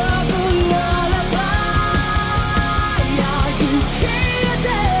 Another lullaby? Are you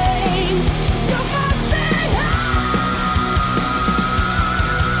kidding? You must be high.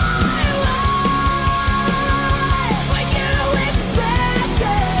 What were you expecting?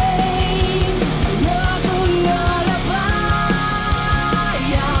 Another lullaby?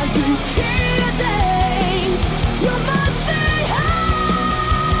 Are you kidding? You must be high.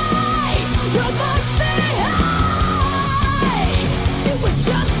 You must be high. 'Cause it was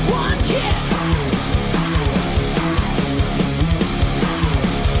just one kiss.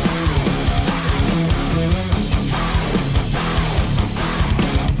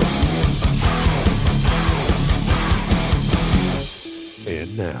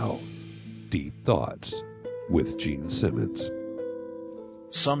 And now, Deep Thoughts with Gene Simmons.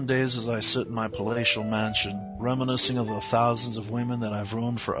 Some days as I sit in my palatial mansion, reminiscing of the thousands of women that I've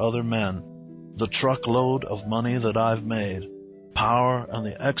ruined for other men, the truckload of money that I've made, power and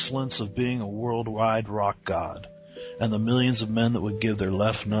the excellence of being a worldwide rock god, and the millions of men that would give their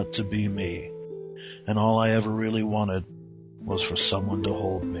left nut to be me. And all I ever really wanted was for someone to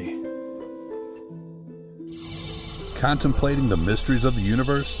hold me. Contemplating the mysteries of the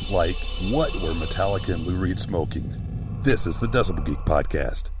universe? Like, what were Metallica and Lou Reed smoking? This is the Decibel Geek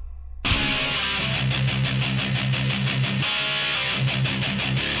Podcast.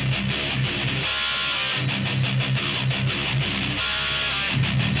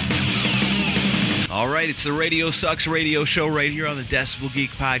 All right, it's the Radio Sucks radio show right here on the Decibel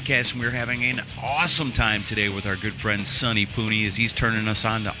Geek Podcast, and we're having an awesome time today with our good friend Sonny Pooney as he's turning us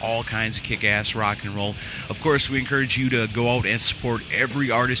on to all kinds of kick-ass rock and roll. Of course, we encourage you to go out and support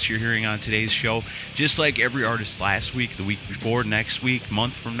every artist you're hearing on today's show, just like every artist last week, the week before, next week,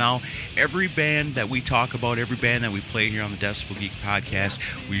 month from now. Every band that we talk about, every band that we play here on the Decibel Geek Podcast,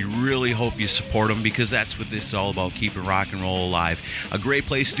 we really hope you support them because that's what this is all about, keeping rock and roll alive. A great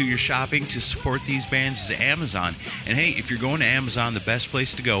place to do your shopping to support these bands is Amazon. And hey, if you're going to Amazon, the best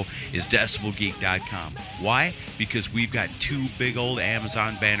place to go is decibelgeek.com. Why? Because we've got two big old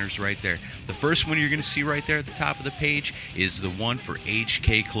Amazon banners right there. The first one you're going to see right there at the top of the page is the one for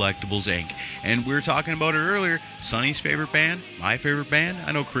HK Collectibles Inc. And we were talking about it earlier. Sonny's favorite band, my favorite band,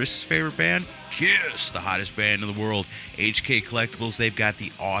 I know Chris's favorite band, Kiss, the hottest band in the world. HK Collectibles, they've got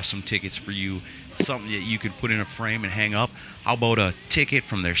the awesome tickets for you. Something that you could put in a frame and hang up. How about a ticket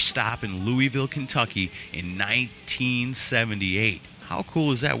from their stop in Louisville, Kentucky in 1978? How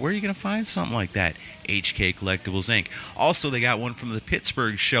cool is that? Where are you going to find something like that? HK Collectibles Inc. Also, they got one from the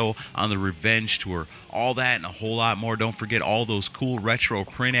Pittsburgh show on the Revenge Tour. All that and a whole lot more. Don't forget all those cool retro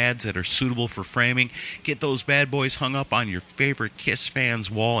print ads that are suitable for framing. Get those bad boys hung up on your favorite Kiss fans'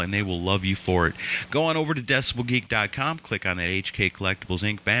 wall, and they will love you for it. Go on over to decibelgeek.com, click on that HK Collectibles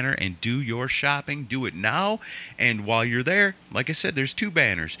Inc. banner, and do your shopping. Do it now. And while you're there, like I said, there's two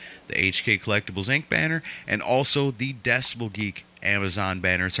banners. The HK Collectibles Inc. banner and also the Decibel Geek Amazon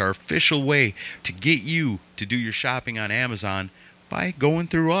banner. It's our official way to get you to do your shopping on Amazon by going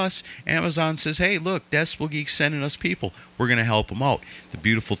through us. Amazon says, hey, look, Decibel Geek's sending us people. We're going to help them out. The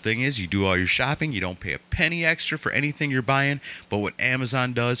beautiful thing is you do all your shopping. You don't pay a penny extra for anything you're buying. But what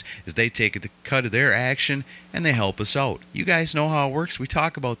Amazon does is they take the cut of their action and they help us out. You guys know how it works. We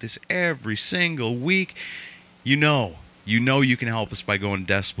talk about this every single week. you know you can help us by going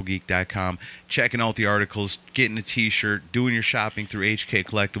to decibelgeek.com, checking out the articles, getting a t-shirt, doing your shopping through HK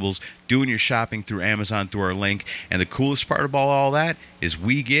Collectibles, doing your shopping through Amazon through our link. And the coolest part about all that is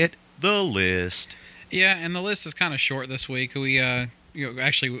we get the list. Yeah, and the list is kind of short this week. We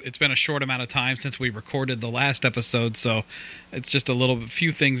actually, it's been a short amount of time since we recorded the last episode, so it's just a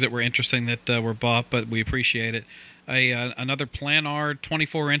few things that were interesting that were bought, but we appreciate it. Another Planar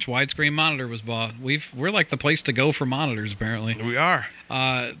 24-inch widescreen monitor was bought. We're like the place to go for monitors, apparently. We are.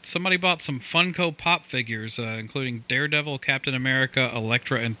 Somebody bought some Funko Pop figures, including Daredevil, Captain America,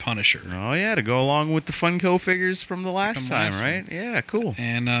 Elektra, and Punisher. Oh, yeah, to go along with the Funko figures from the last time, right? Yeah, cool.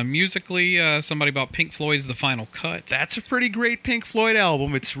 And musically, somebody bought Pink Floyd's The Final Cut. That's a pretty great Pink Floyd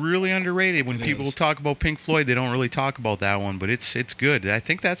album. It's really underrated. When people talk about Pink Floyd, they don't really talk about that one, but it's good. I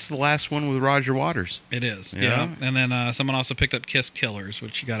think that's the last one with Roger Waters. It is, yeah. And then someone also picked up Kiss Killers,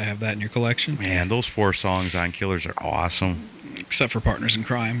 which you got to have that in your collection. Man, those 4 songs on Killers are awesome. Except for Partners in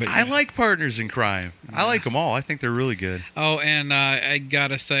Crime. But I like Partners in Crime. I like them all. I think they're really good. Oh, and I got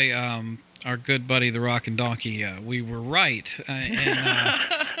to say, our good buddy, the Rockin' Donkey, we were right. And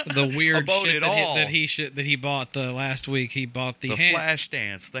the weird shit that he bought last week. He bought the Flash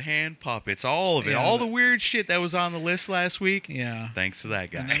Dance, the hand puppets, all of it. All the weird shit that was on the list last week. Yeah. Thanks to that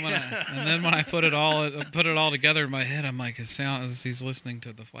guy. And then when I put it all together in my head, I'm like, he's listening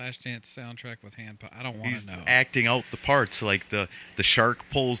to the Flash Dance soundtrack with hand puppets. I don't want to know. He's acting out the parts, like the shark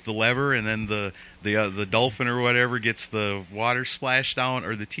pulls the lever, and then the dolphin or whatever gets the water splashed down,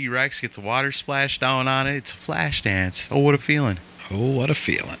 or the T-Rex gets the water splashed down on it. It's a Flash Dance. Oh, what a feeling. Oh, what a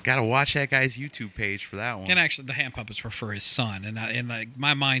feeling. Got to watch that guy's YouTube page for that one. And actually, the hand puppets were for his son. And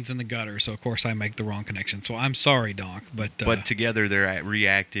my mind's in the gutter, so of course I make the wrong connection. So I'm sorry, Donk. But together they're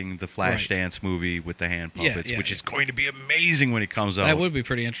reacting the Flashdance movie with the hand puppets, which is going to be amazing when it comes out. That would be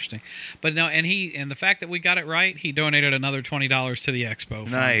pretty interesting. But no, and the fact that we got it right, he donated another $20 to the expo.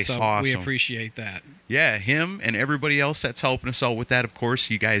 Nice, so awesome. We appreciate that. Yeah, him and everybody else that's helping us out with that, of course.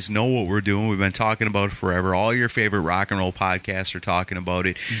 You guys know what we're doing. We've been talking about it forever. All your favorite rock and roll podcasts are talking about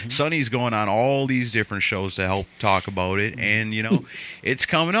it. Mm-hmm. Sonny's going on all these different shows to help talk about it. And, it's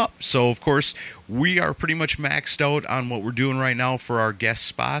coming up. So, of course, we are pretty much maxed out on what we're doing right now for our guest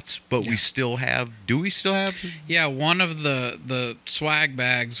spots. But we still have... Do we still have... Yeah, one of the swag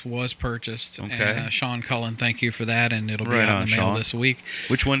bags was purchased. Okay. And Sean Cullen, thank you for that. And it'll be out in the mail this week.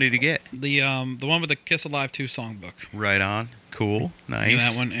 Which one did he get? The one with the Kiss Alive 2 songbook. Right on. Cool. Nice.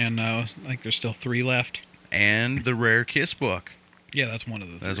 That one, and I think there's still 3 left. And the rare Kiss book. Yeah, that's one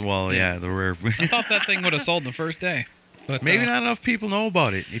of the 3. As well, yeah the rare. I thought that thing would have sold the first day. But maybe not enough people know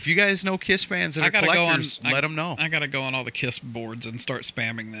about it. If you guys know Kiss fans that are collectors, let them know. I got to go on all the Kiss boards and start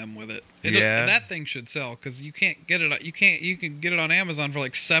spamming them with it. That thing should sell because you can't get it. You can get it on Amazon for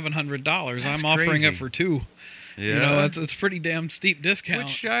like $700. I'm offering it for $2. Yeah, it's a pretty damn steep discount.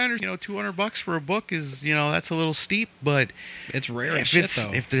 Which I understand, $200 for a book is, that's a little steep, but it's rare as shit,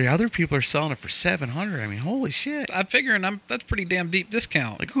 though. If the other people are selling it for $700, I mean, holy shit! I'm figuring that's pretty damn deep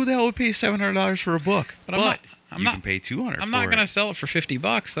discount. Like, who the hell would pay $700 for a book? But you can pay $200. I'm not going to sell it for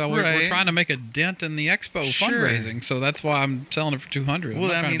 $50. So we're trying to make a dent in the expo fundraising, so that's why I'm selling it for $200.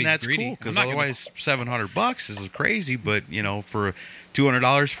 Well, I mean, that's cool because otherwise $700 is crazy. But for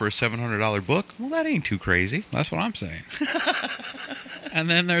 $200 for a $700 book, well, that ain't too crazy. That's what I'm saying. And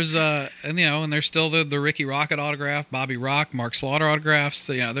then there's and there's still the Ricky Rocket autograph, Bobby Rock, Mark Slaughter autographs.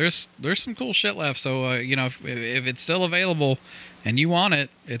 So, there's some cool shit left. So if it's still available and you want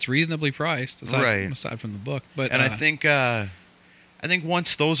it, it's reasonably priced aside from the book. But I think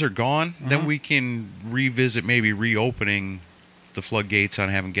once those are gone, then we can revisit maybe reopening the floodgates on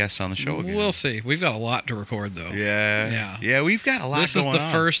having guests on the show again. We'll see. We've got a lot to record though. Yeah, we've got a lot. This is the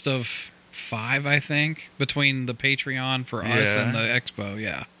first of 5, I think, between the Patreon for us and the expo.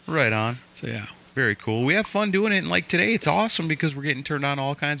 Yeah, right on. So yeah, very cool. We have fun doing it, and like today, it's awesome because we're getting turned on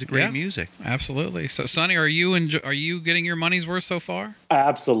all kinds of great music. Absolutely. So, Sonny, are you getting your money's worth so far?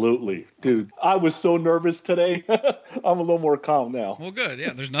 Absolutely, dude. I was so nervous today. I'm a little more calm now. Well, good.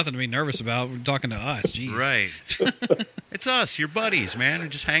 Yeah, there's nothing to be nervous about. We're talking to us. Jeez. Right. It's us, your buddies, man. We're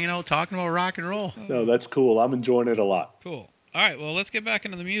just hanging out, talking about rock and roll. No, that's cool. I'm enjoying it a lot. Cool. All right, well, let's get back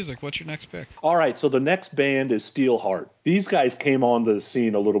into the music. What's your next pick? All right, so the next band is Steelheart. These guys came on the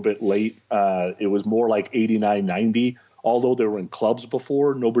scene a little bit late. It was more like 89, 90. Although they were in clubs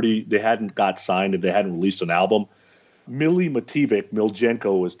before, they hadn't got signed and they hadn't released an album. Mili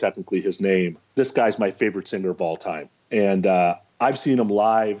Miljenko is technically his name. This guy's my favorite singer of all time. And I've seen him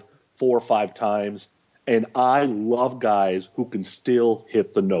live 4 or 5 times. And I love guys who can still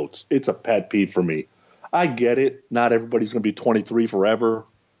hit the notes. It's a pet peeve for me. I get it. Not everybody's going to be 23 forever.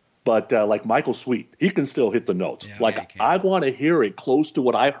 But like Michael Sweet, he can still hit the notes. Yeah, like yeah, he can. I want to hear it close to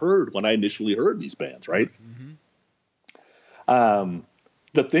what I heard when I initially heard these bands, right?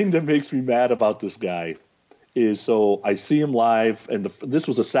 The thing that makes me mad about this guy is, so I see him live, and this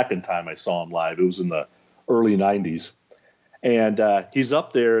was the second time I saw him live. It was in the early 90s. And he's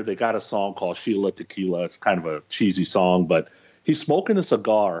up there. They got a song called Sheila Tequila. It's kind of a cheesy song, but he's smoking a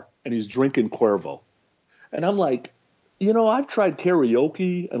cigar, and he's drinking Cuervo. And I'm like, you know, I've tried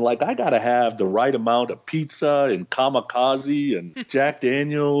karaoke, and like I got to have the right amount of pizza and kamikaze and Jack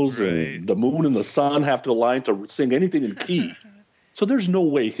Daniels and the moon and the sun have to align to sing anything in key. So there's no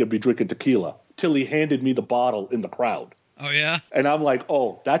way he could be drinking tequila till he handed me the bottle in the crowd. Oh, yeah? And I'm like,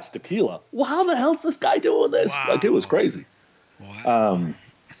 oh, that's tequila. Well, how the hell's this guy doing this? Wow. Like, it was crazy. Wow.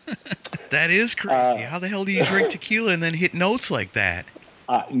 That is crazy. How the hell do you drink tequila and then hit notes like that?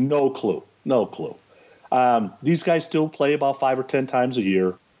 No clue. No clue. These guys still play about 5 or 10 times a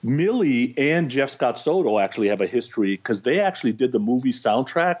year. Millie and Jeff Scott Soto actually have a history because they actually did the movie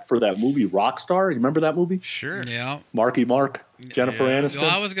soundtrack for that movie Rockstar. You remember that movie? Sure. Yeah. Marky Mark, Jennifer Aniston. Well,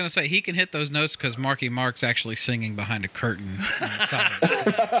 I was going to say, he can hit those notes because Marky Mark's actually singing behind a curtain on the side of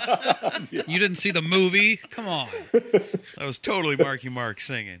the stage. You didn't see the movie? Come on. That was totally Marky Mark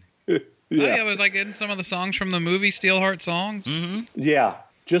singing. Oh, yeah, but like in some of the songs from the movie Steelheart Songs. Mm-hmm. Yeah,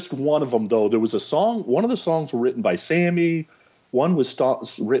 just one of them, though. There was a song, one of the songs were written by Sammy. One was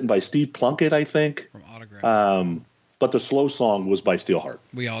written by Steve Plunkett, I think. From Autograph. But the slow song was by Steelheart.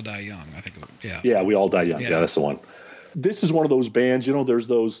 We All Die Young, I think. Yeah. Yeah, We All Die Young. Yeah. Yeah, that's the one. This is one of those bands, you know, there's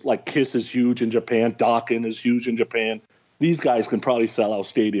those, like Kiss is huge in Japan. Dokken is huge in Japan. These guys can probably sell out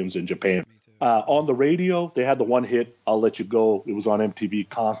stadiums in Japan. On the radio, they had the one hit, I'll Let You Go. It was on MTV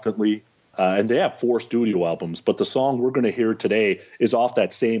constantly. And they have 4 studio albums. But the song we're going to hear today is off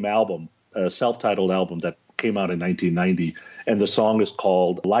that same album, self-titled album that came out in 1990. And the song is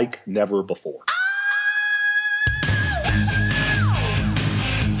called Like Never Before.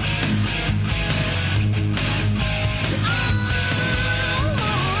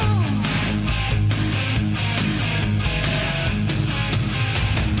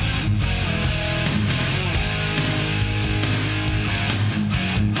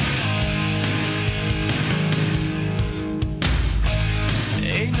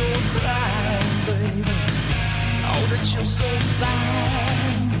 Ain't no crying, baby. Oh, that you're so fine.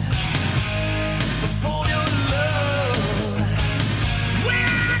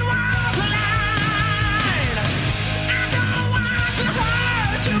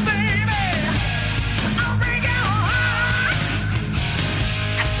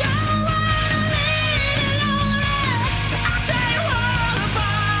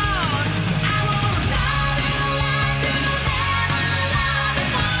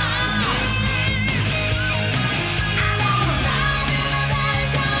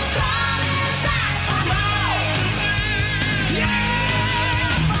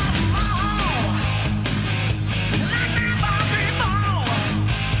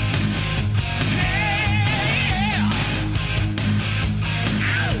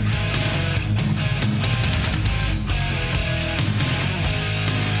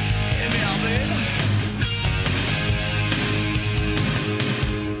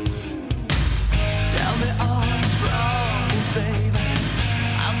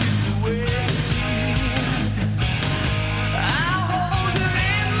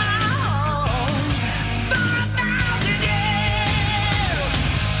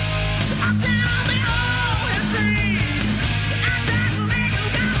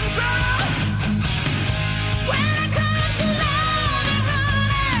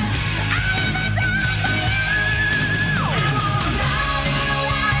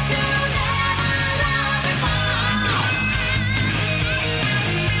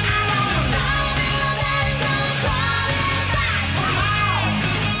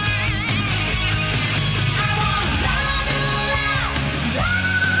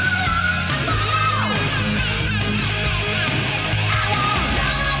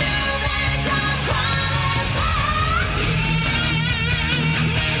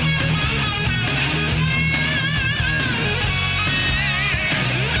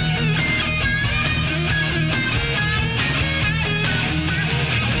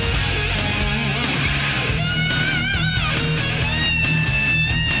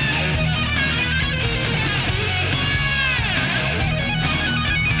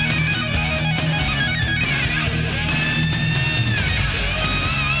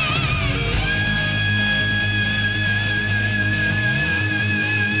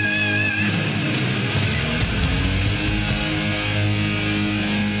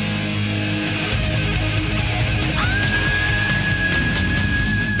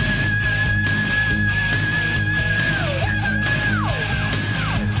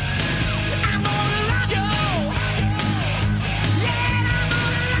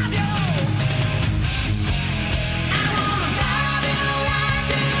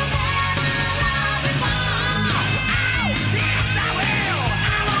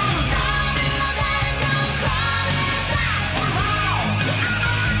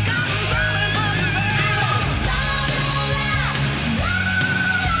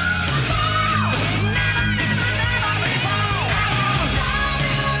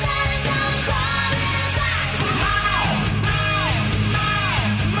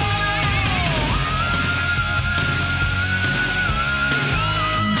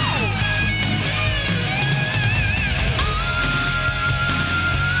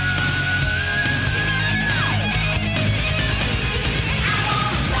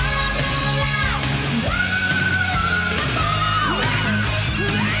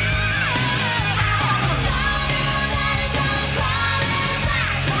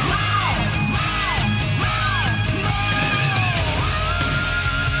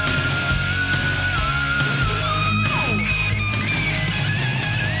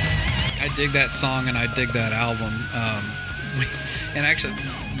 dig that song and I dig that album.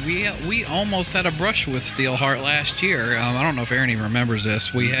 We almost had a brush with Steelheart last year. I don't know if Aaron even remembers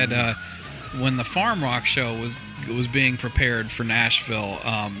this. We had when the Farm Rock show was being prepared for Nashville.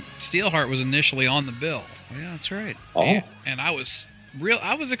 Steelheart was initially on the bill. Yeah, that's right. Oh. And I was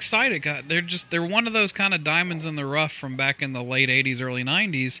excited. God, they're one of those kind of diamonds in the rough from back in the late 80s, early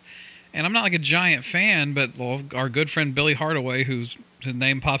 90s. And I'm not like a giant fan, but our good friend Billy Hardaway, his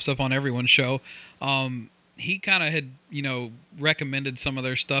name pops up on everyone's show, he kind of had, recommended some of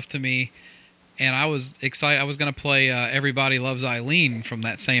their stuff to me, and I was excited. I was going to play Everybody Loves Eileen from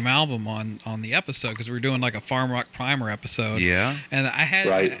that same album on the episode, because we were doing like a Farm Rock Primer episode. Yeah. And I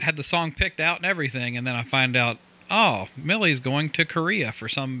had the song picked out and everything, and then I find out, Millie's going to Korea for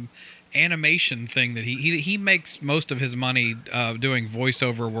some animation thing that he makes most of his money doing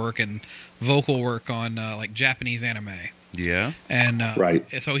voiceover work and vocal work on like Japanese anime. Yeah. And right.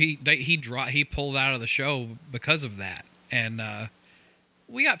 So he pulled out of the show because of that, and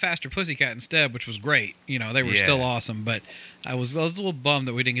we got Faster Pussycat instead, which was great. They were still awesome, but I was a little bummed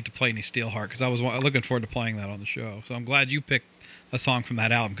that we didn't get to play any Steelheart, because I was looking forward to playing that on the show. So I'm glad you picked a song from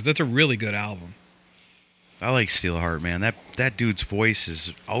that album, because it's a really good album. I like Steelheart, man. That dude's voice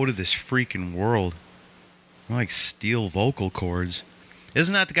is out of this freaking world. I like steel vocal cords.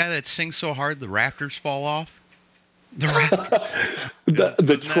 Isn't that the guy that sings so hard the rafters fall off? The rafters.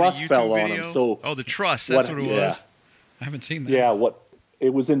 the truss fell on him. So the truss. That's what it was. I haven't seen that. Yeah,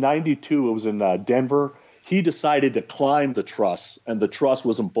 it was in '92. It was in Denver. He decided to climb the truss, and the truss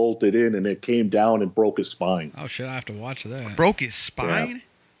wasn't bolted in, and it came down and broke his spine. Oh shit! I have to watch that. Broke his spine?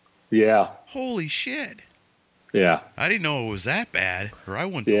 Yeah. Holy shit. Yeah. I didn't know it was that bad, or I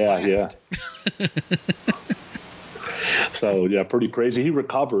wouldn't have laughed. So yeah, pretty crazy. He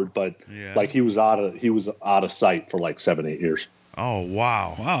recovered, but he was out of sight for like 7-8 years. Oh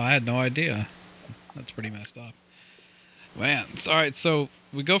wow. Wow, I had no idea. That's pretty messed up. Man, all right, so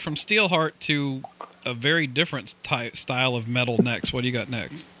we go from Steelheart to a very different style of metal next. What do you got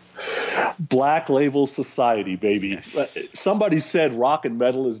next? Black Label Society, baby. Yes. Somebody said rock and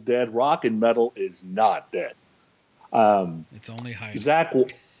metal is dead. Rock and metal is not dead. It's only high.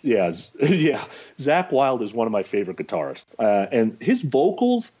 Zakk Wylde is one of my favorite guitarists, and his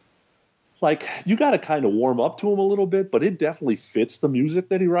vocals, like, you got to kind of warm up to him a little bit, but it definitely fits the music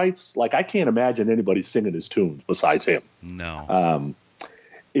that he writes. Like, I can't imagine anybody singing his tunes besides him. No.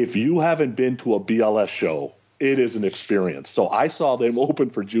 If you haven't been to a BLS show, it is an experience. So I saw them open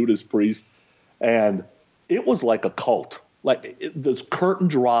for Judas Priest, and it was like a cult. Like, the curtain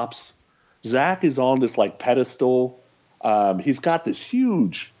drops. Zakk is on this like pedestal. He's got this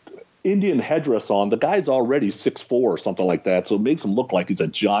huge Indian headdress on. The guy's already 6'4" or something like that, so it makes him look like he's a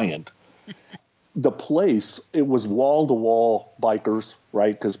giant. The place, it was wall-to-wall bikers,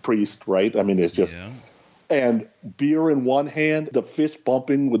 right? Because Priest, right? I mean, it's just... Yeah. And beer in one hand, the fist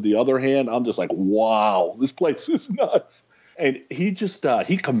bumping with the other hand. I'm just like, wow, this place is nuts. And he just,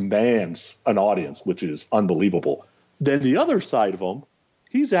 he commands an audience, which is unbelievable. Then the other side of him,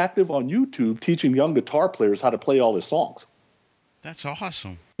 he's active on YouTube teaching young guitar players how to play all his songs. That's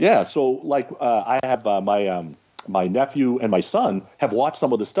awesome. Yeah, so like I have my nephew and my son have watched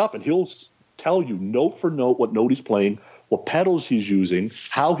some of the stuff, and he'll tell you note for note what note he's playing, what pedals he's using,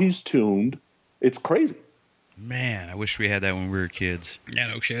 how he's tuned. It's crazy. Man, I wish we had that when we were kids. Yeah,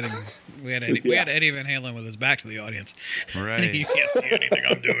 no kidding. We had Eddie Van Halen with his back to the audience. Right. You can't see anything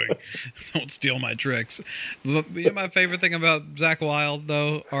I'm doing. Don't steal my tricks. My favorite thing about Zakk Wylde,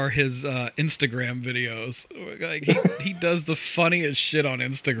 though, are his Instagram videos. Like he does the funniest shit on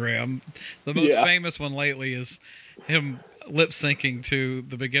Instagram. The most famous one lately is him lip syncing to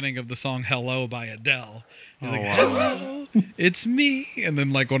the beginning of the song "Hello" by Adele. He's like, "Hello, it's me," and then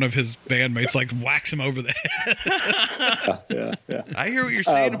like one of his bandmates like whacks him over the head. Yeah. I hear what you're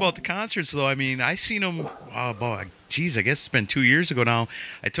saying about the concerts, though. I mean, I seen them. I guess it's been 2 years ago now.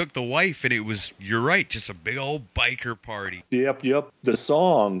 I took the wife, and it was, you're right, just a big old biker party. Yep. The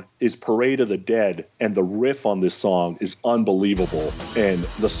song is "Parade of the Dead," and the riff on this song is unbelievable. And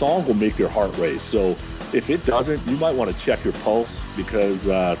the song will make your heart race. So if it doesn't, you might want to check your pulse, because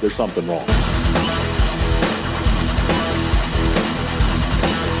there's something wrong.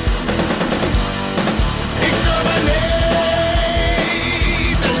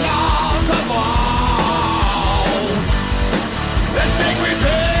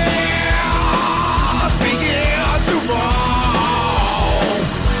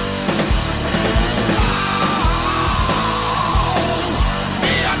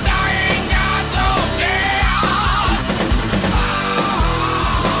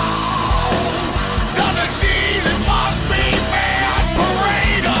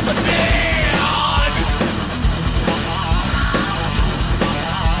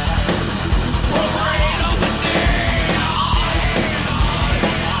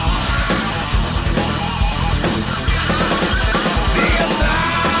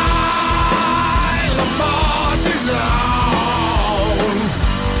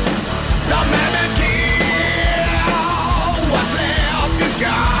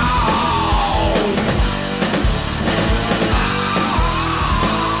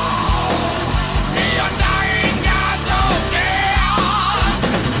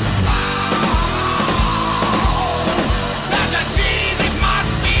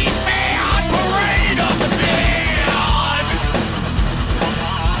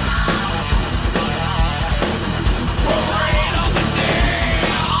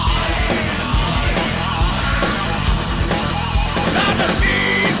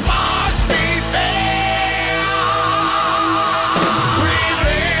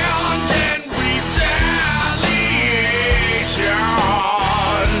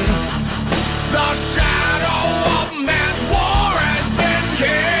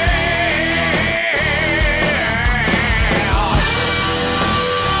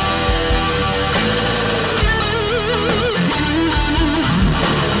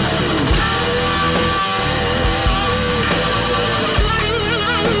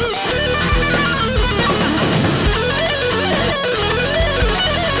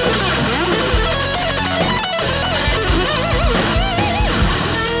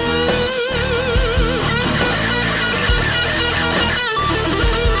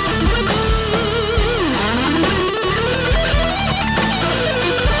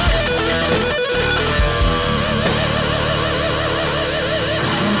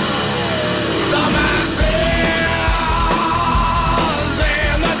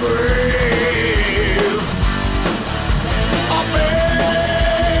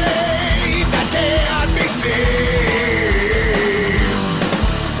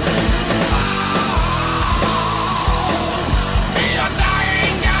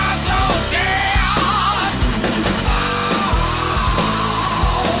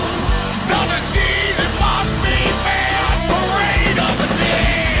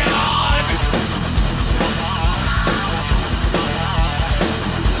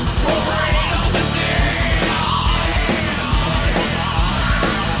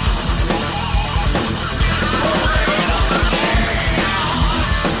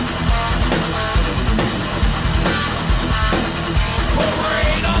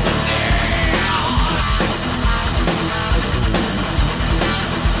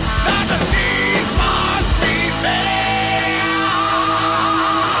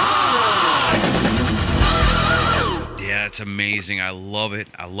 amazing. I love it.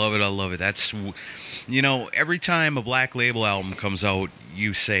 I love it. I love it. That's, you know, every time a Black Label album comes out,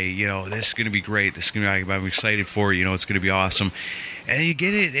 you say, you know, this is going to be great. This is going to be, I'm excited for it. You know, it's going to be awesome. And you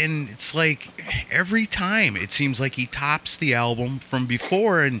get it, and it's like every time it seems like he tops the album from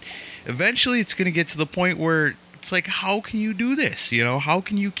before, and eventually it's going to get to the point where it's like, how can you do this? You know, how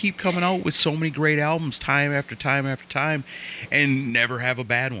can you keep coming out with so many great albums time after time after time and never have a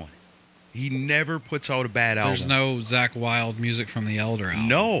bad one? He never puts out a bad album. There's no Zakk Wylde Music from the Elder album.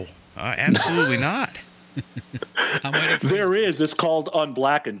 No, absolutely not. There is. It's called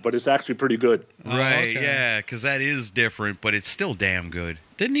Unblackened, but it's actually pretty good. Right, okay. yeah, because that is different, but it's still damn good.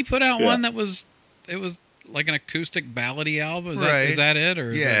 Didn't he put out Yeah. one that was, it was like an acoustic ballady album? Is Right. that it?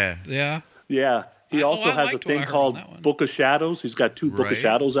 Or is Yeah. that, yeah. Yeah. He also I has a liked what I thing heard on called that one. Book of Shadows. He's got 2 Book Right. of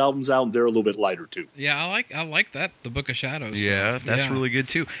Shadows albums out, and they're a little bit lighter, too. Yeah, I like that, the Book of Shadows. Yeah, stuff. that's Yeah. really good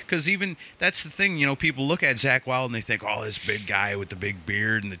too. Because even that's the thing, you know, people look at Zakk Wylde and they think, oh, this big guy with the big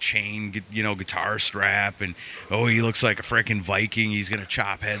beard and the chain, you know, guitar strap, and oh, he looks like a freaking Viking. He's gonna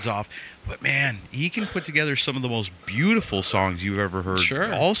chop heads off. But man, he can put together some of the most beautiful songs you've ever heard.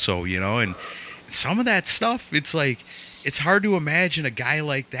 Sure. Also, you know, and some of that stuff, it's like it's hard to imagine a guy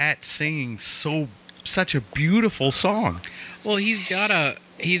like that singing such a beautiful song. Well, he's got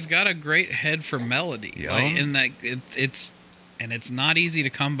a great head for melody. Yeah. Like, and that it's not easy to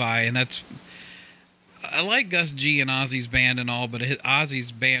come by, and that's, I like Gus G and Ozzy's band and all, but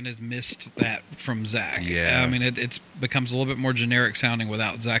Ozzy's band has missed that from Zakk. Yeah. I mean, it's becomes a little bit more generic sounding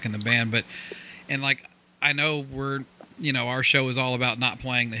without Zakk in the band, but, and like, I know we're, you know, our show is all about not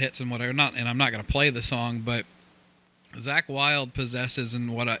playing the hits and whatever, and I'm not going to play the song, but Zakk Wylde possesses, in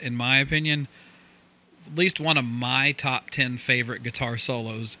my opinion, at least one of my top 10 favorite guitar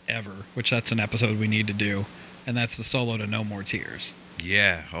solos ever, which that's an episode we need to do, and that's the solo to No More Tears.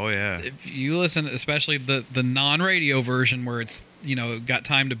 Yeah. Oh yeah. If you listen, especially the non-radio version where it's, you know, got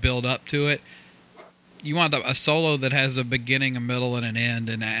time to build up to it, you want a solo that has a beginning, a middle, and an end,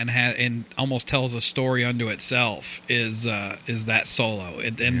 and almost tells a story unto itself. Is that solo?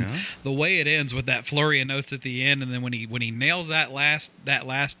 And the way it ends with that flurry of notes at the end, and then when he nails that last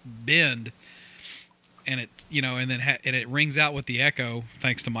bend, and it, you know, and then and it rings out with the echo,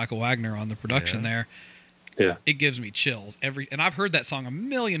 thanks to Michael Wagner on the production there. Yeah. It gives me chills and I've heard that song a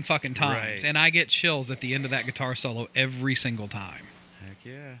million fucking times, Right. and I get chills at the end of that guitar solo every single time. Heck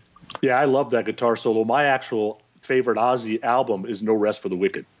yeah. Yeah, I love that guitar solo. My actual favorite Ozzy album is No Rest for the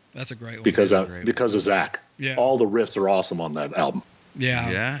Wicked That's a great one. because of great. Zakk. Yeah. All the riffs are awesome on that album.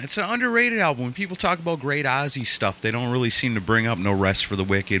 Yeah, it's an underrated album. When people talk about great Ozzy stuff, they don't really seem to bring up No Rest for the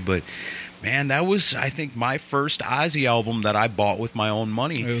Wicked, but man, that was, I think, my first Ozzy album that I bought with my own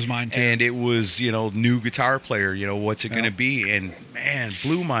money. It was mine, too. And it was, you know, new guitar player, you know, what's it going to be? And man,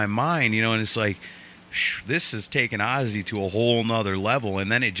 blew my mind, you know, and it's like, this has taken Ozzy to a whole nother level,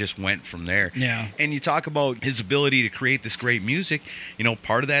 and then it just went from there. Yeah. And you talk about his ability to create this great music, you know,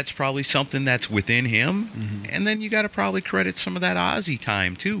 part of that's probably something that's within him, and then you got to probably credit some of that Ozzy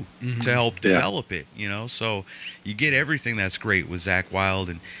time, too, to help develop it, you know? So you get everything that's great with Zakk Wylde,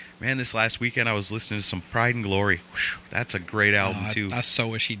 and man, this last weekend I was listening to some Pride and Glory. Whew, that's a great album, too. I so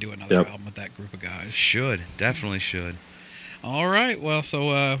wish he'd do another album with that group of guys. Definitely should. All right, well,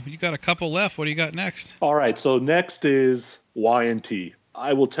 so you got a couple left. What do you got next? All right, so next is Y&T.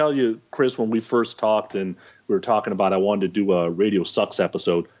 I will tell you, Chris, when we first talked and we were talking about I wanted to do a Radio Sucks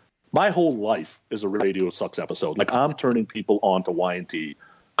episode, my whole life is a Radio Sucks episode. Like, I'm turning people on to Y&T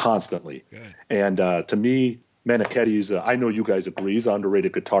constantly. Good. And to me, Meniketti, I know you guys agree, he's an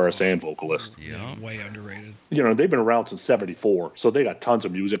underrated guitarist and vocalist. Yeah. Way underrated. You know, they've been around since 74, so they got tons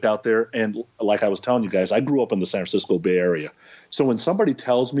of music out there. And like I was telling you guys, I grew up in the San Francisco Bay Area. So when somebody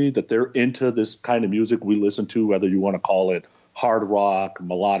tells me that they're into this kind of music we listen to, whether you want to call it hard rock,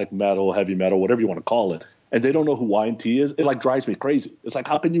 melodic metal, heavy metal, whatever you want to call it, and they don't know who Y&T is, it like drives me crazy. It's like,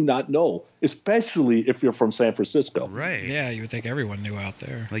 how can you not know? Especially if you're from San Francisco. Right. Yeah, you would think everyone knew out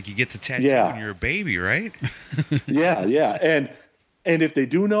there. Like you get the tattoo Yeah. when you're a baby, right? Yeah. And if they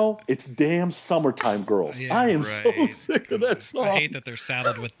do know, it's damn Summertime Girls. Yeah, I am so right. sick of that song. I hate that they're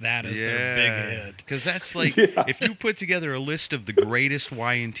saddled with that as their big hit. Because that's like, if you put together a list of the greatest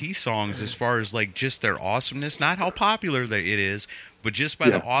Y&T songs as far as like just their awesomeness, not how popular it is, but just by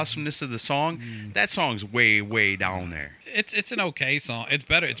the awesomeness of the song, that song's way, way down there. It's an okay song. It's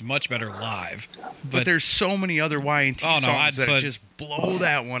better. It's much better live. But there's so many other Y&T songs I'd that put- just blow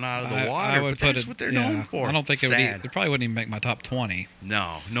that one out of the water. But that's what they're known for. I don't think Sad. it probably wouldn't even make my top 20.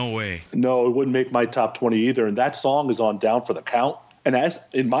 No way. No, it wouldn't make my top 20 either. And that song is on Down for the Count. And that's,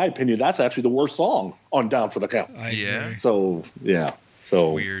 in my opinion, that's actually the worst song on Down for the Count. I Yeah. agree. So, yeah.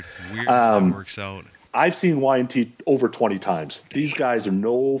 So Weird how that works out. I've seen Y&T over 20 times. These guys are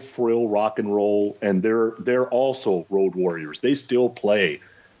no frill rock and roll, and they're also road warriors. They still play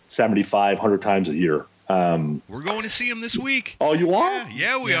 75, 100 times a year. We're going to see them this week. Oh, you are?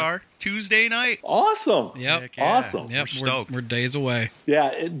 Yeah, we are. Tuesday night. Awesome. Yep. Yeah. Awesome. Yep. We're stoked. We're days away.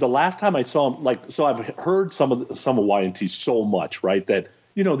 Yeah, the last time I saw him, so I've heard some of Y&T so much, right, that,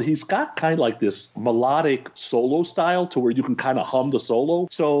 he's got kind of like this melodic solo style to where you can kind of hum the solo.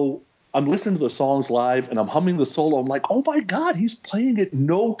 So I'm listening to the songs live, and I'm humming the solo. I'm like, oh, my God, he's playing it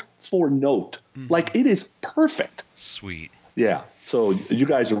note for note. Like, it is perfect. Sweet. Yeah, so you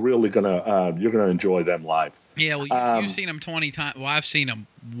guys are really you're gonna enjoy them live. Yeah, well, you've seen them 20 times. Well, I've seen them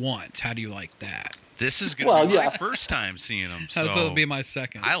once. How do you like that? This is going to be my first time seeing them. So That'll be my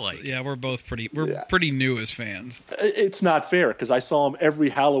second. I like it. Yeah, we're both pretty new as fans. It's not fair because I saw them every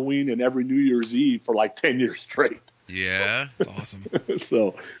Halloween and every New Year's Eve for like 10 years straight. Yeah, it's awesome.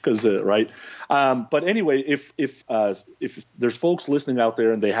 So, because right, but anyway, if there's folks listening out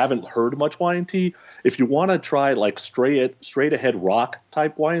there and they haven't heard much Y&T, if you want to try like straight ahead rock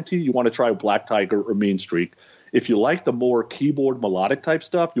type Y&T, you want to try Black Tiger or Mean Streak. If you like the more keyboard melodic type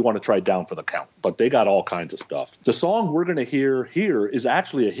stuff, you want to try Down for the Count. But they got all kinds of stuff. The song we're going to hear here is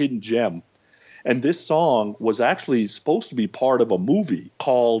actually a hidden gem. And this song was actually supposed to be part of a movie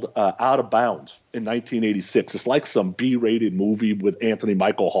called Out of Bounds in 1986. It's like some B-rated movie with Anthony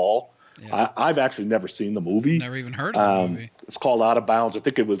Michael Hall. Yeah. I've actually never seen the movie. Never even heard of the movie. It's called Out of Bounds. I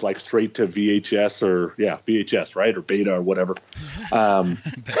think it was like straight to VHS VHS, right? Or Beta or whatever.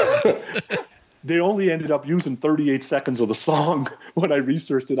 They only ended up using 38 seconds of the song. When I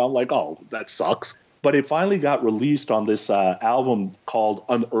researched it, I'm like, oh, that sucks. But it finally got released on this album called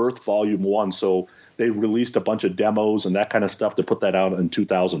Unearthed Volume 1. So they released a bunch of demos and that kind of stuff to put that out in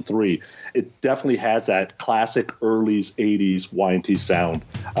 2003. It definitely has that classic early 80s Y&T sound.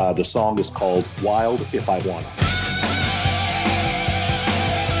 The song is called Wild If I Wanna.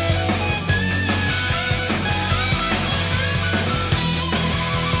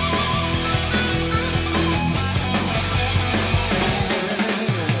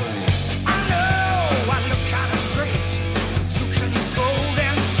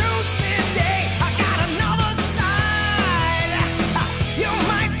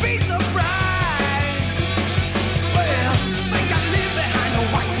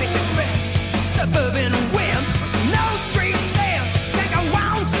 Suburban wind,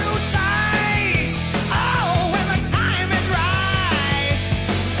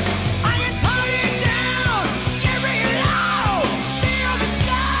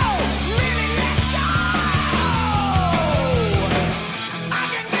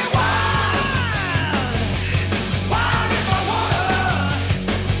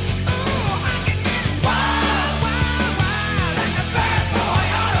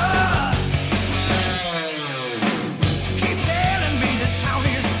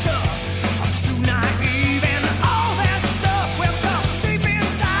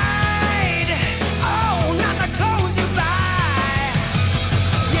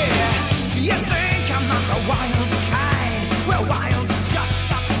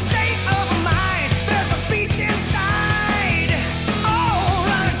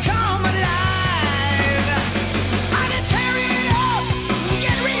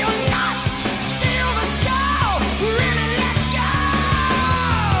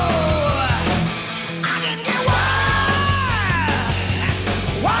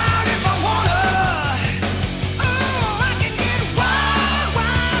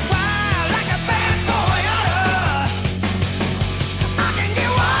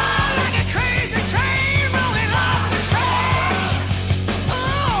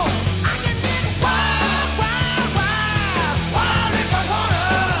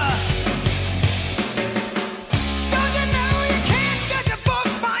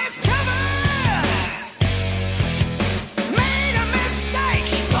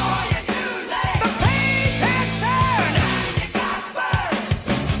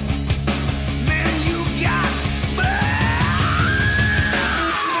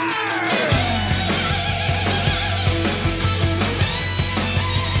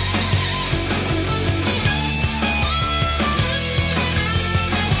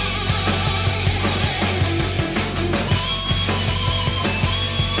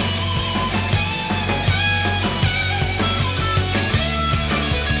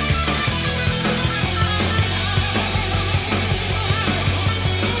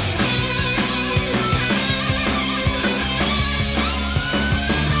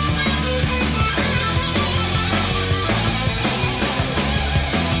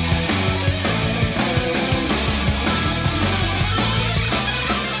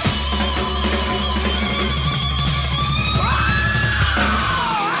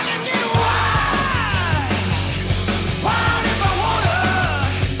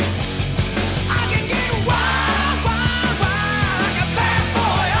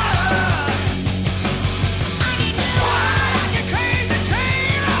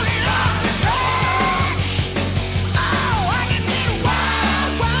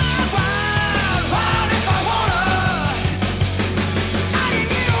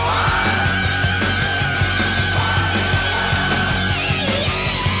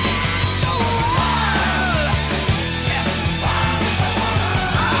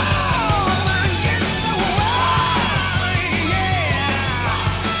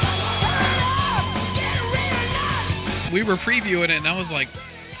 remember previewing it, and I was like,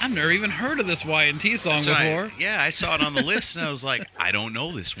 I've never even heard of this Y&T song So before. I saw it on the list, and I was like, I don't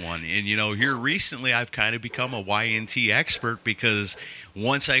know this one. And, here recently I've kind of become a Y&T expert because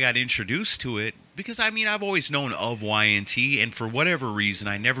once I got introduced to it, because, I've always known of Y&T, and for whatever reason,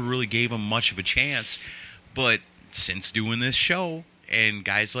 I never really gave them much of a chance. But since doing this show, and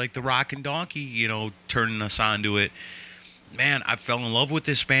guys like the Rockin' Donkey, turning us onto it, man, I fell in love with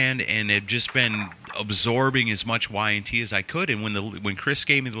this band, and have just been absorbing as much Y&T as I could. And when Chris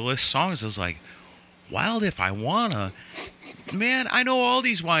gave me the list of songs, I was like, Wild If I Wanna. Man, I know all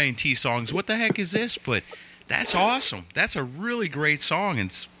these Y&T songs. What the heck is this? But that's awesome. That's a really great song. And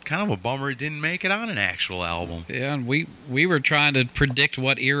it's kind of a bummer it didn't make it on an actual album. Yeah, and we were trying to predict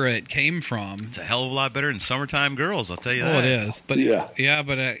what era it came from. It's a hell of a lot better than Summertime Girls, I'll tell you that. Oh, it is. But yeah.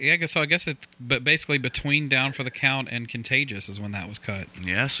 I guess it's basically between Down for the Count and Contagious is when that was cut.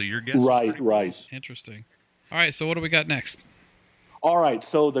 Yeah, so your guess Right. Interesting. All right, so what do we got next? All right,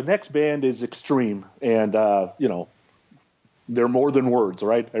 so the next band is Extreme, and they're More Than Words,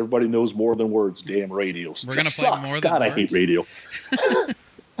 right? Everybody knows More Than Words. Damn radio. We're gonna play More Than God, Words. I hate radio.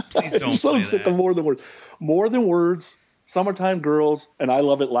 Please don't I'm so play sick that. of More Than Words. More Than Words, Summertime Girls, and I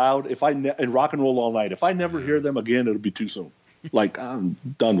Love It Loud. And Rock and Roll All Night. If I never hear them again, it'll be too soon. Like, I'm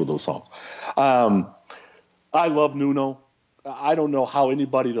done with those songs. I love Nuno. I don't know how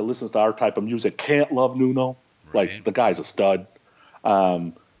anybody that listens to our type of music can't love Nuno. Right. Like, the guy's a stud.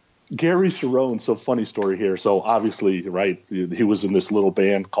 Gary Cherone, so funny story here. So obviously, right, he was in this little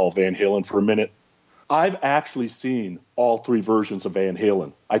band called Van Halen for a minute. I've actually seen all three versions of Van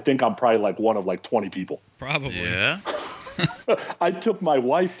Halen. I think I'm probably like one of like 20 people. Probably. Yeah. I took my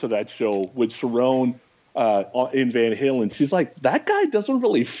wife to that show with Cherone in Van Halen. She's like, that guy doesn't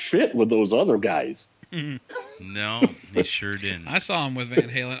really fit with those other guys. No, he sure didn't. I saw him with Van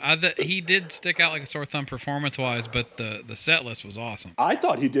Halen. He did stick out like a sore thumb performance-wise, but the set list was awesome. I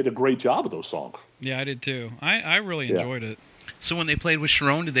thought he did a great job with those songs. Yeah, I did too. I really enjoyed it. So when they played with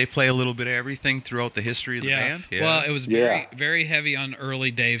Cherone, did they play a little bit of everything throughout the history of the band? Yeah. Well, it was very heavy on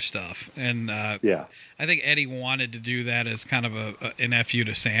early Dave stuff, and I think Eddie wanted to do that as kind of an FU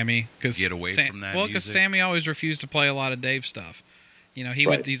to Sammy, because get away from that. Well, because Sammy always refused to play a lot of Dave stuff.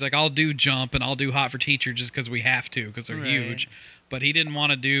 He's like, I'll do Jump and I'll do Hot for Teacher just because we have to, because they're huge. But he didn't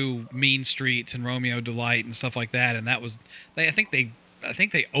want to do Mean Streets and Romeo Delight and stuff like that. And that was, I think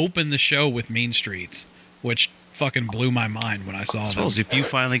they opened the show with Mean Streets, which fucking blew my mind when I saw I them. suppose if you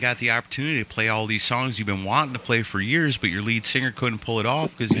finally got the opportunity to play all these songs you've been wanting to play for years, but your lead singer couldn't pull it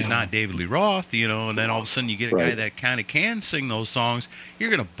off because he's not David Lee Roth, and then all of a sudden you get a guy that kind of can sing those songs, you're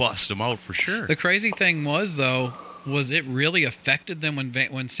going to bust them out for sure. The crazy thing was it really affected them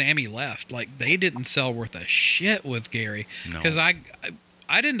when Sammy left. Like, they didn't sell worth a shit with Gary. Because I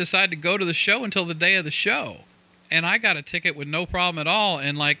didn't decide to go to the show until the day of the show. And I got a ticket with no problem at all.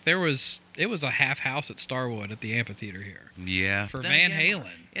 And, like, it was a half house at Starwood at the amphitheater here. Yeah. For Van Halen.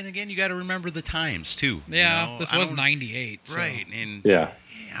 And again, you got to remember the times, too. Yeah, this was 98. So. Right. And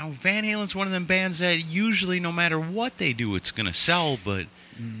Van Halen's one of them bands that usually, no matter what they do, it's going to sell, but...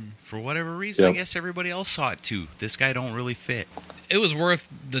 For whatever reason, I guess everybody else saw it too. This guy don't really fit. It was worth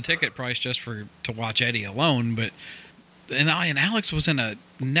the ticket price just to watch Eddie alone, but and Alex was in a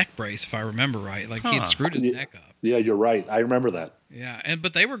neck brace, if I remember right. Like, he had screwed his neck up. Yeah, you're right. I remember that. Yeah,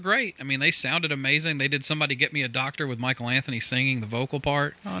 but they were great. I mean, they sounded amazing. They did Somebody Get Me a Doctor with Michael Anthony singing the vocal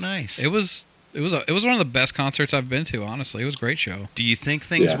part. Oh, nice. It was one of the best concerts I've been to, honestly. It was a great show. Do you think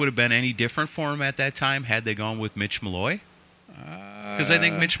things would have been any different for him at that time had they gone with Mitch Malloy? Because I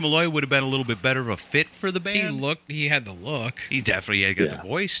think Mitch Malloy would have been a little bit better of a fit for the band. He had the look. He definitely had the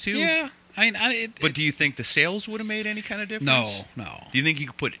voice, too. Yeah. But do you think the sales would have made any kind of difference? No. Do you think you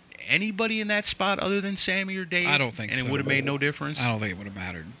could put anybody in that spot other than Sammy or Dave? I don't think so. And it would have made no difference? I don't think it would have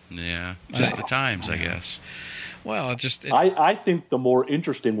mattered. Yeah. Just the times, I guess. Well, I think the more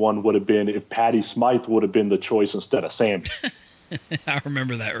interesting one would have been if Patty Smythe would have been the choice instead of Sammy. I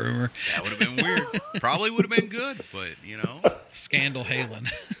remember that rumor. That would have been weird. Probably would have been good, but, Scandal Halen.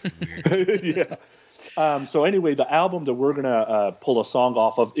 Yeah. So anyway, the album that we're going to pull a song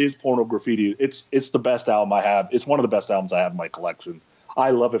off of is Porno Graffiti. It's the best album I have. It's one of the best albums I have in my collection.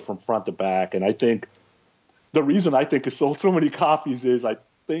 I love it from front to back. And I think the reason I think it sold so many copies is I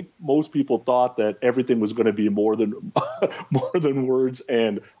think most people thought that everything was going to be more than words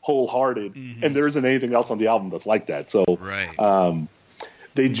and wholehearted, and there isn't anything else on the album that's like that. So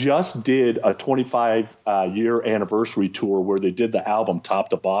they just did a 25-year anniversary tour where they did the album top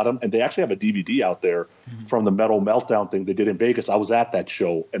to bottom, and they actually have a DVD out there from the Metal Meltdown thing they did in Vegas. I was at that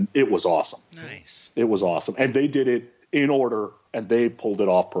show, and it was awesome. Nice. It was awesome, and they did it in order, and they pulled it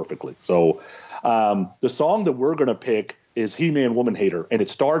off perfectly. So the song that we're going to pick is He-Man Woman Hater. And it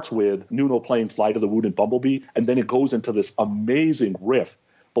starts with Nuno playing Flight of the Wooden Bumblebee, and then it goes into this amazing riff.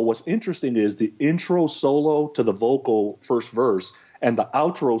 But what's interesting is the intro solo to the vocal first verse and the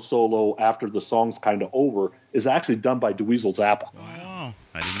outro solo after the song's kind of over is actually done by Dweezil Zappa. Wow,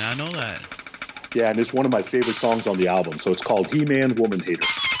 I did not know that. Yeah, and it's one of my favorite songs on the album. So it's called He-Man Woman Hater.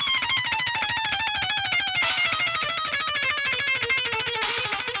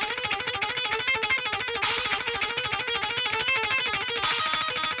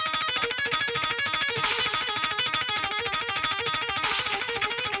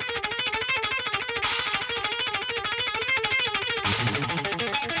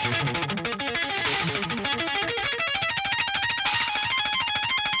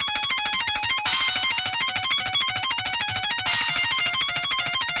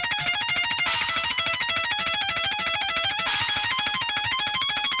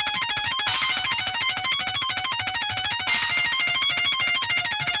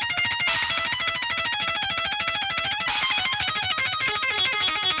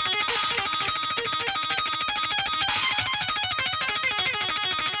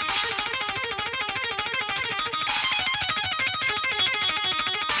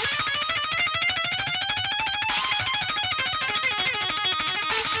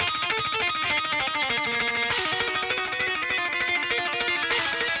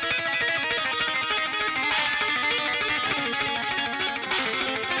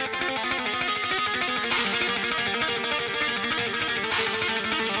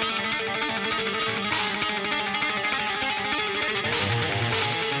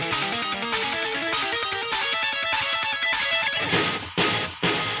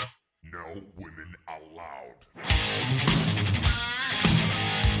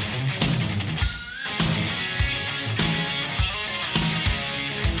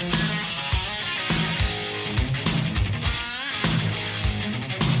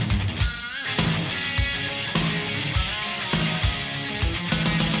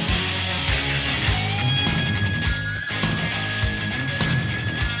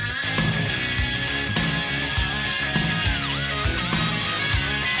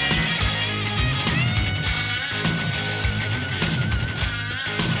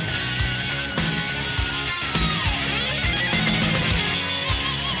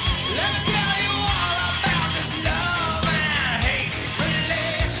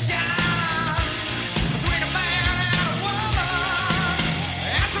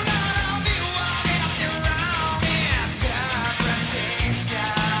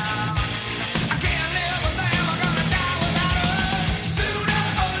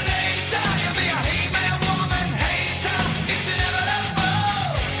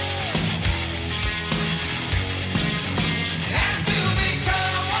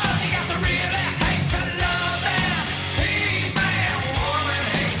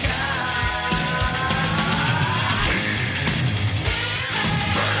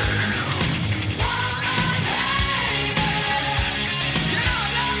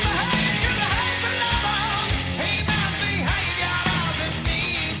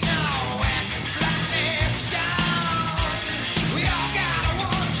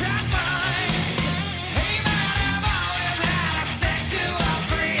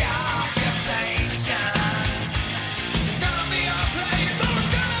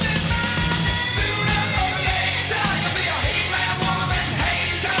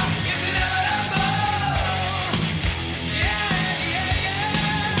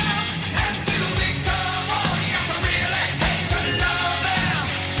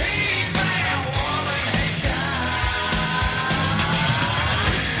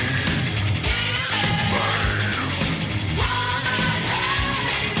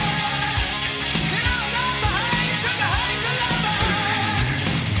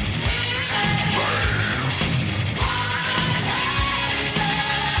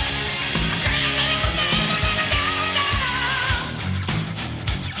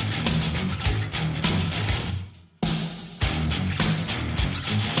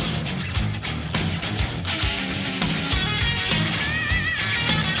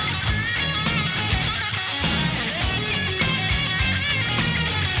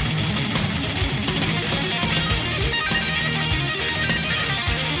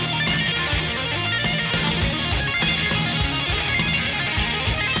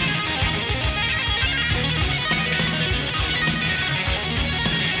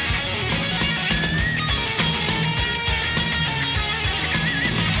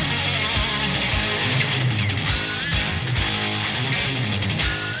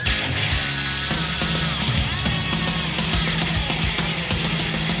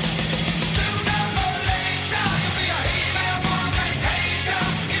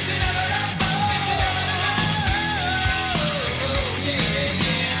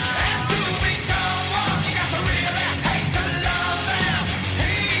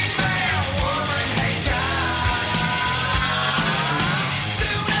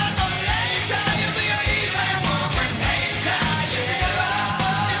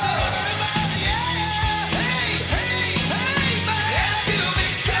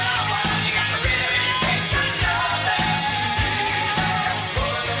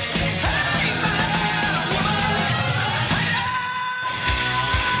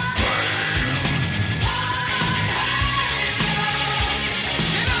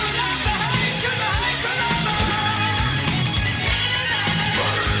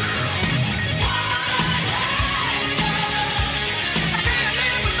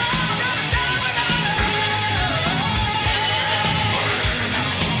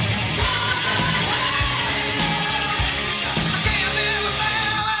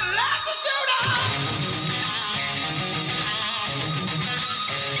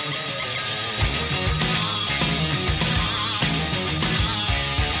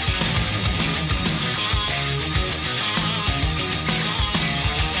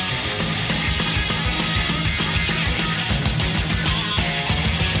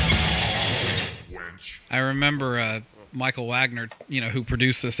 I remember Michael Wagner, who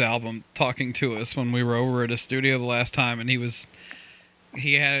produced this album, talking to us when we were over at a studio the last time, and he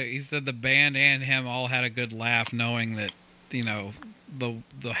said the band and him all had a good laugh, knowing that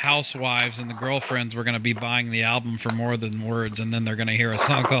the housewives and the girlfriends were going to be buying the album for more than words, and then they're going to hear a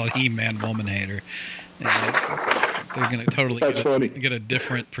song called "He-Man Woman Hater." They're going to totally get a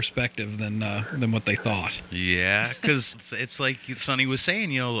different perspective than what they thought. Yeah, because it's like Sonny was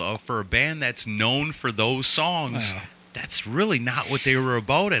saying, for a band that's known for those songs, that's really not what they were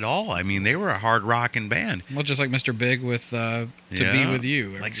about at all. I mean, they were a hard rocking band. Well, just like Mr. Big with "To Be With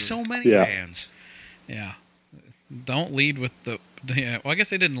You," like so many bands. Yeah, don't lead with the. Well, I guess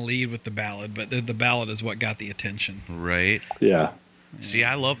they didn't lead with the ballad, but the ballad is what got the attention. Right. Yeah. See,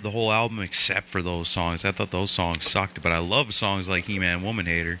 I love the whole album except for those songs. I thought those songs sucked, but I love songs like He-Man Woman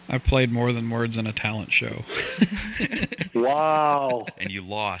Hater. I played More Than Words in a talent show. Wow. And you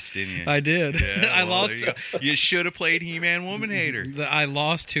lost, didn't you? I did. Yeah, I lost. You should have played He-Man Woman Hater. I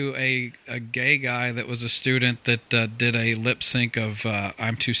lost to a gay guy that was a student that did a lip sync of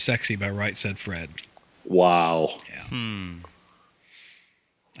I'm Too Sexy by Right Said Fred. Wow. Yeah.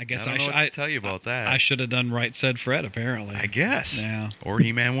 I guess I don't know what to tell you about that. I should have done Right Said Fred, apparently. I guess. Yeah. Or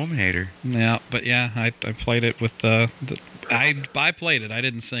He-Man Woman Hater. Yeah, but yeah, I played it with I played it. I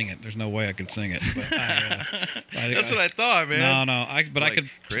didn't sing it. There's no way I could sing it. But That's what I thought, man. No. I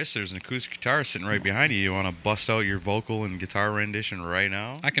could. Chris, there's an acoustic guitar sitting right behind you. You want to bust out your vocal and guitar rendition right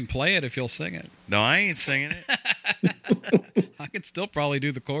now? I can play it if you'll sing it. No, I ain't singing it. I could still probably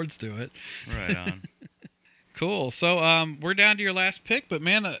do the chords to it. Right on. Cool. So we're down to your last pick, but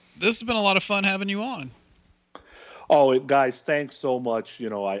man, this has been a lot of fun having you on. Oh, guys, thanks so much.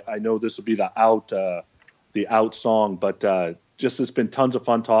 I know this will be the out song, but just it's been tons of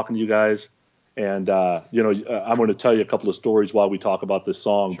fun talking to you guys. And I'm going to tell you a couple of stories while we talk about this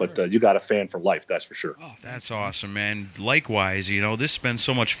song. Sure. But you got a fan for life, that's for sure. Oh, that's awesome, man. Likewise, this has been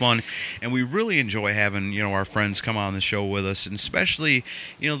so much fun, and we really enjoy having our friends come on the show with us, and especially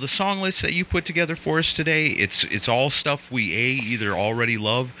the song list that you put together for us today. It's all stuff we either already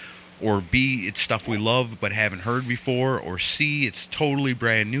love, or B, it's stuff we love but haven't heard before, or C, it's totally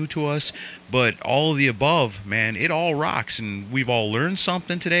brand new to us. But all of the above, man, it all rocks, and we've all learned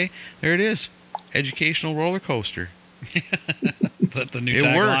something today. There it is. Educational roller coaster. That's the new tagline. It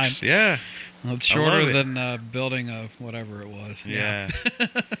tagline. Works, yeah. Well, it's shorter than building a whatever it was. Yeah.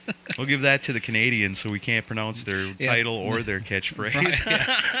 We'll give that to the Canadians so we can't pronounce their title or their catchphrase. Right,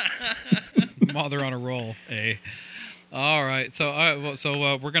 yeah. While they're on a roll, All right, so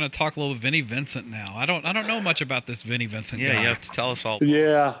we're going to talk a little Vinnie Vincent now. I don't know much about this Vinnie Vincent guy. You have to tell us all.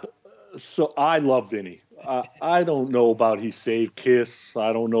 Yeah, so I love Vinnie. I don't know about he saved Kiss.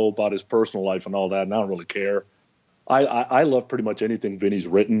 I don't know about his personal life and all that, and I don't really care. I love pretty much anything Vinnie's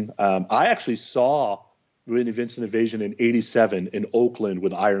written. I actually saw Vinnie Vincent Invasion in '87 in Oakland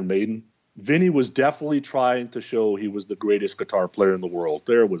with Iron Maiden. Vinnie was definitely trying to show he was the greatest guitar player in the world.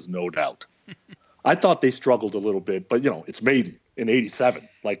 There was no doubt. I thought they struggled a little bit, but it's Maiden in '87.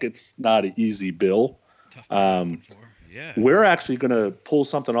 Like, it's not an easy bill. Yeah. We're actually going to pull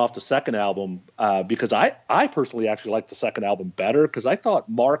something off the second album because I personally actually like the second album better because I thought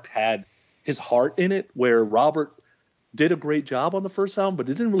Mark had his heart in it, where Robert did a great job on the first album, but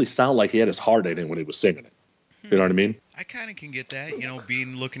it didn't really sound like he had his heart in it when he was singing it. You know what I mean? I kind of can get that,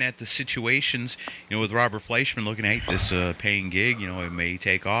 looking at the situations, with Robert Fleischman looking at this paying gig, it may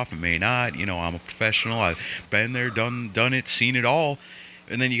take off, it may not, I'm a professional, I've been there, done it, seen it all.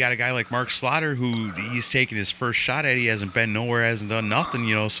 And then you got a guy like Mark Slaughter who he's taking his first shot at. He hasn't been nowhere, hasn't done nothing,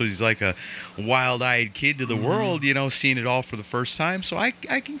 so he's like a wild-eyed kid to the world, seeing it all for the first time. So I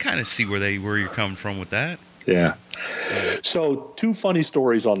can kind of see where you're coming from with that. Yeah. So 2 funny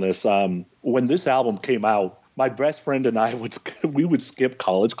stories on this. When this album came out, my best friend and I would skip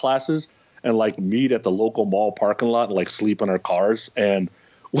college classes and meet at the local mall parking lot and sleep in our cars. And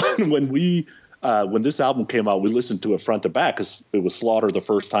when this album came out, we listened to it front to back because it was Slaughter the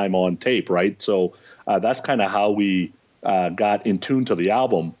first time on tape, right? So that's kind of how we got in tune to the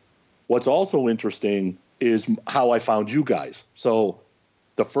album. What's also interesting is how I found you guys. So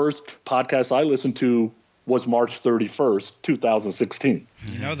the first podcast I listened to was March 31st, 2016.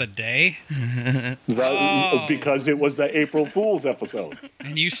 You know the day? Because it was the April Fool's episode.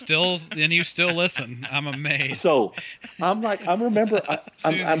 And you still listen. I'm amazed. So I'm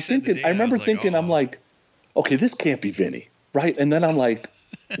thinking, okay, this can't be Vinnie, right? And then I'm like,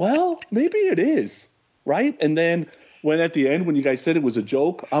 well, maybe it is, right? And then when at the end, when you guys said it was a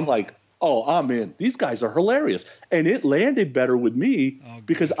joke, I'm like, oh, I'm in. These guys are hilarious. And it landed better with me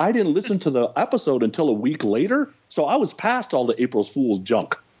because I didn't listen to the episode until a week later. So I was past all the April Fool's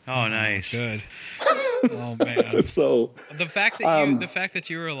junk. Oh, nice. Good. Oh man. So the fact that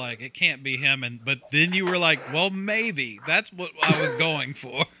you were like, it can't be him, but then you were like, well, maybe that's what I was going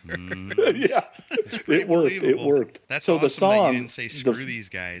for. Yeah, it worked. It worked. That's so awesome the song, that you didn't say screw these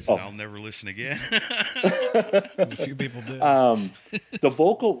guys and I'll never listen again. A few people did. The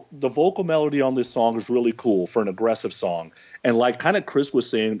vocal melody on this song is really cool for an aggressive song. And like kind of Chris was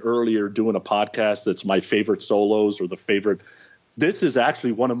saying earlier, doing a podcast that's my favorite solos or the favorite. This is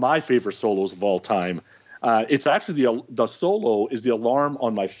actually one of my favorite solos of all time. It's actually the solo is the alarm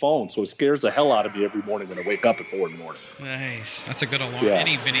on my phone, so it scares the hell out of me every morning when I wake up at 4 a.m. Nice. That's a good alarm. Yeah.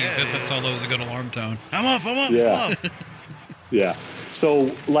 Any Vinny Vincent solo is a good alarm tone. I'm up. Yeah. I'm up. Yeah.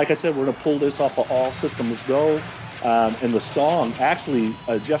 So, like I said, we're going to pull this off of All Systems Go. And the song, actually,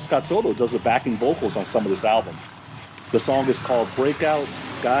 Jeff Scott Soto does the backing vocals on some of this album. The song is called Breakout.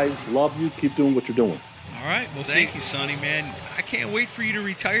 Guys, love you. Keep doing what you're doing. All right. We'll see. Thank you, Sonny, man. I can't wait for you to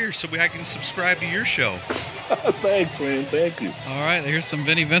retire so I can subscribe to your show. Thanks, man. Thank you. All right. Here's some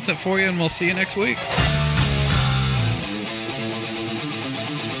Vinny Vincent for you, and we'll see you next week.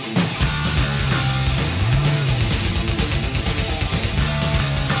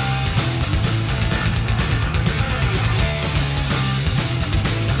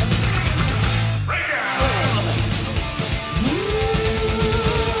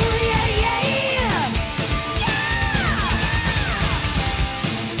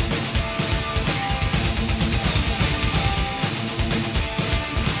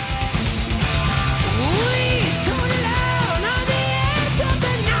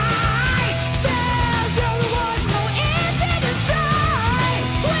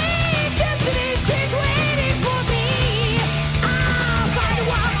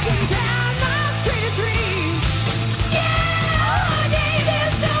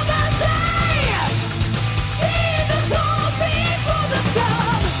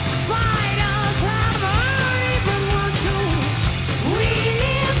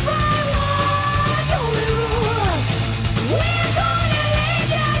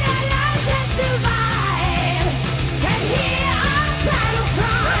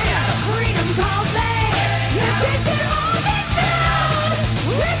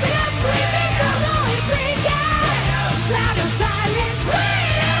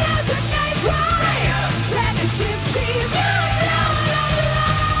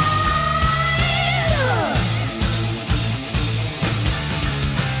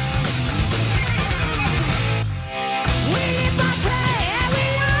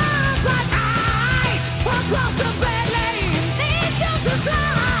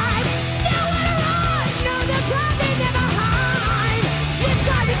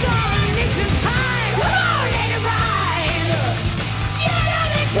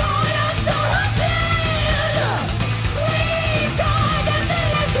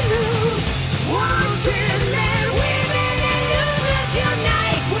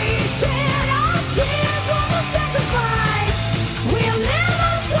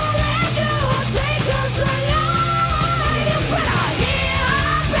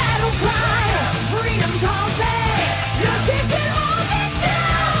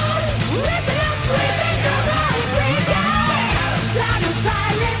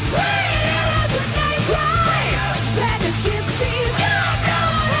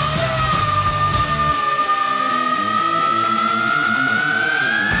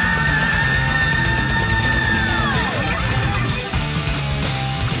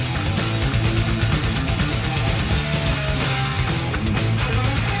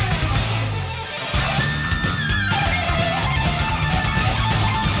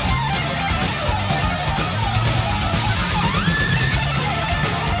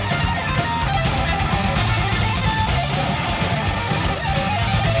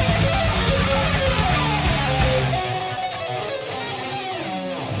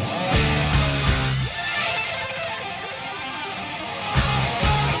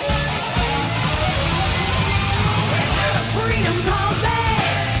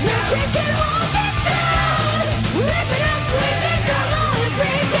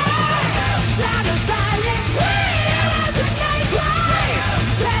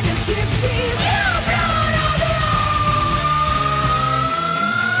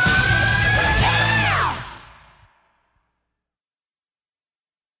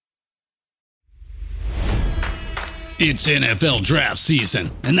 It's NFL draft season,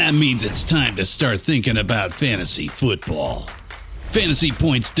 and that means it's time to start thinking about fantasy football.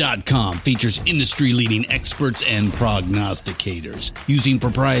 FantasyPoints.com features industry-leading experts and prognosticators using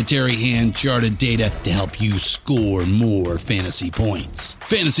proprietary hand-charted data to help you score more fantasy points.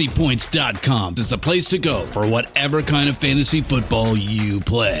 FantasyPoints.com is the place to go for whatever kind of fantasy football you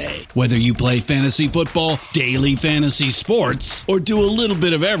play. Whether you play fantasy football, daily fantasy sports, or do a little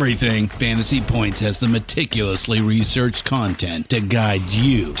bit of everything, Fantasy Points has the meticulously researched content to guide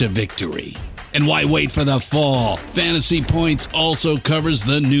you to victory. And why wait for the fall? Fantasy Points also covers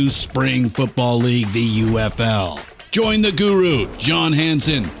the new spring football league, the UFL. Join the guru, John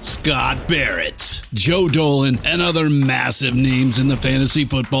Hansen, Scott Barrett, Joe Dolan, and other massive names in the fantasy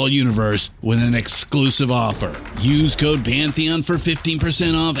football universe with an exclusive offer. Use code Pantheon for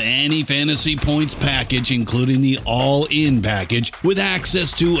 15% off any Fantasy Points package, including the all-in package, with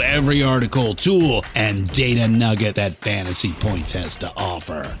access to every article, tool, and data nugget that Fantasy Points has to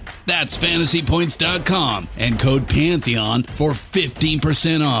offer. That's FantasyPoints.com and code Pantheon for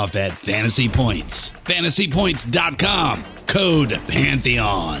 15% off at Fantasy Points. FantasyPoints.com, code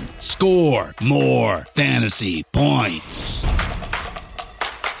Pantheon. Score more fantasy points.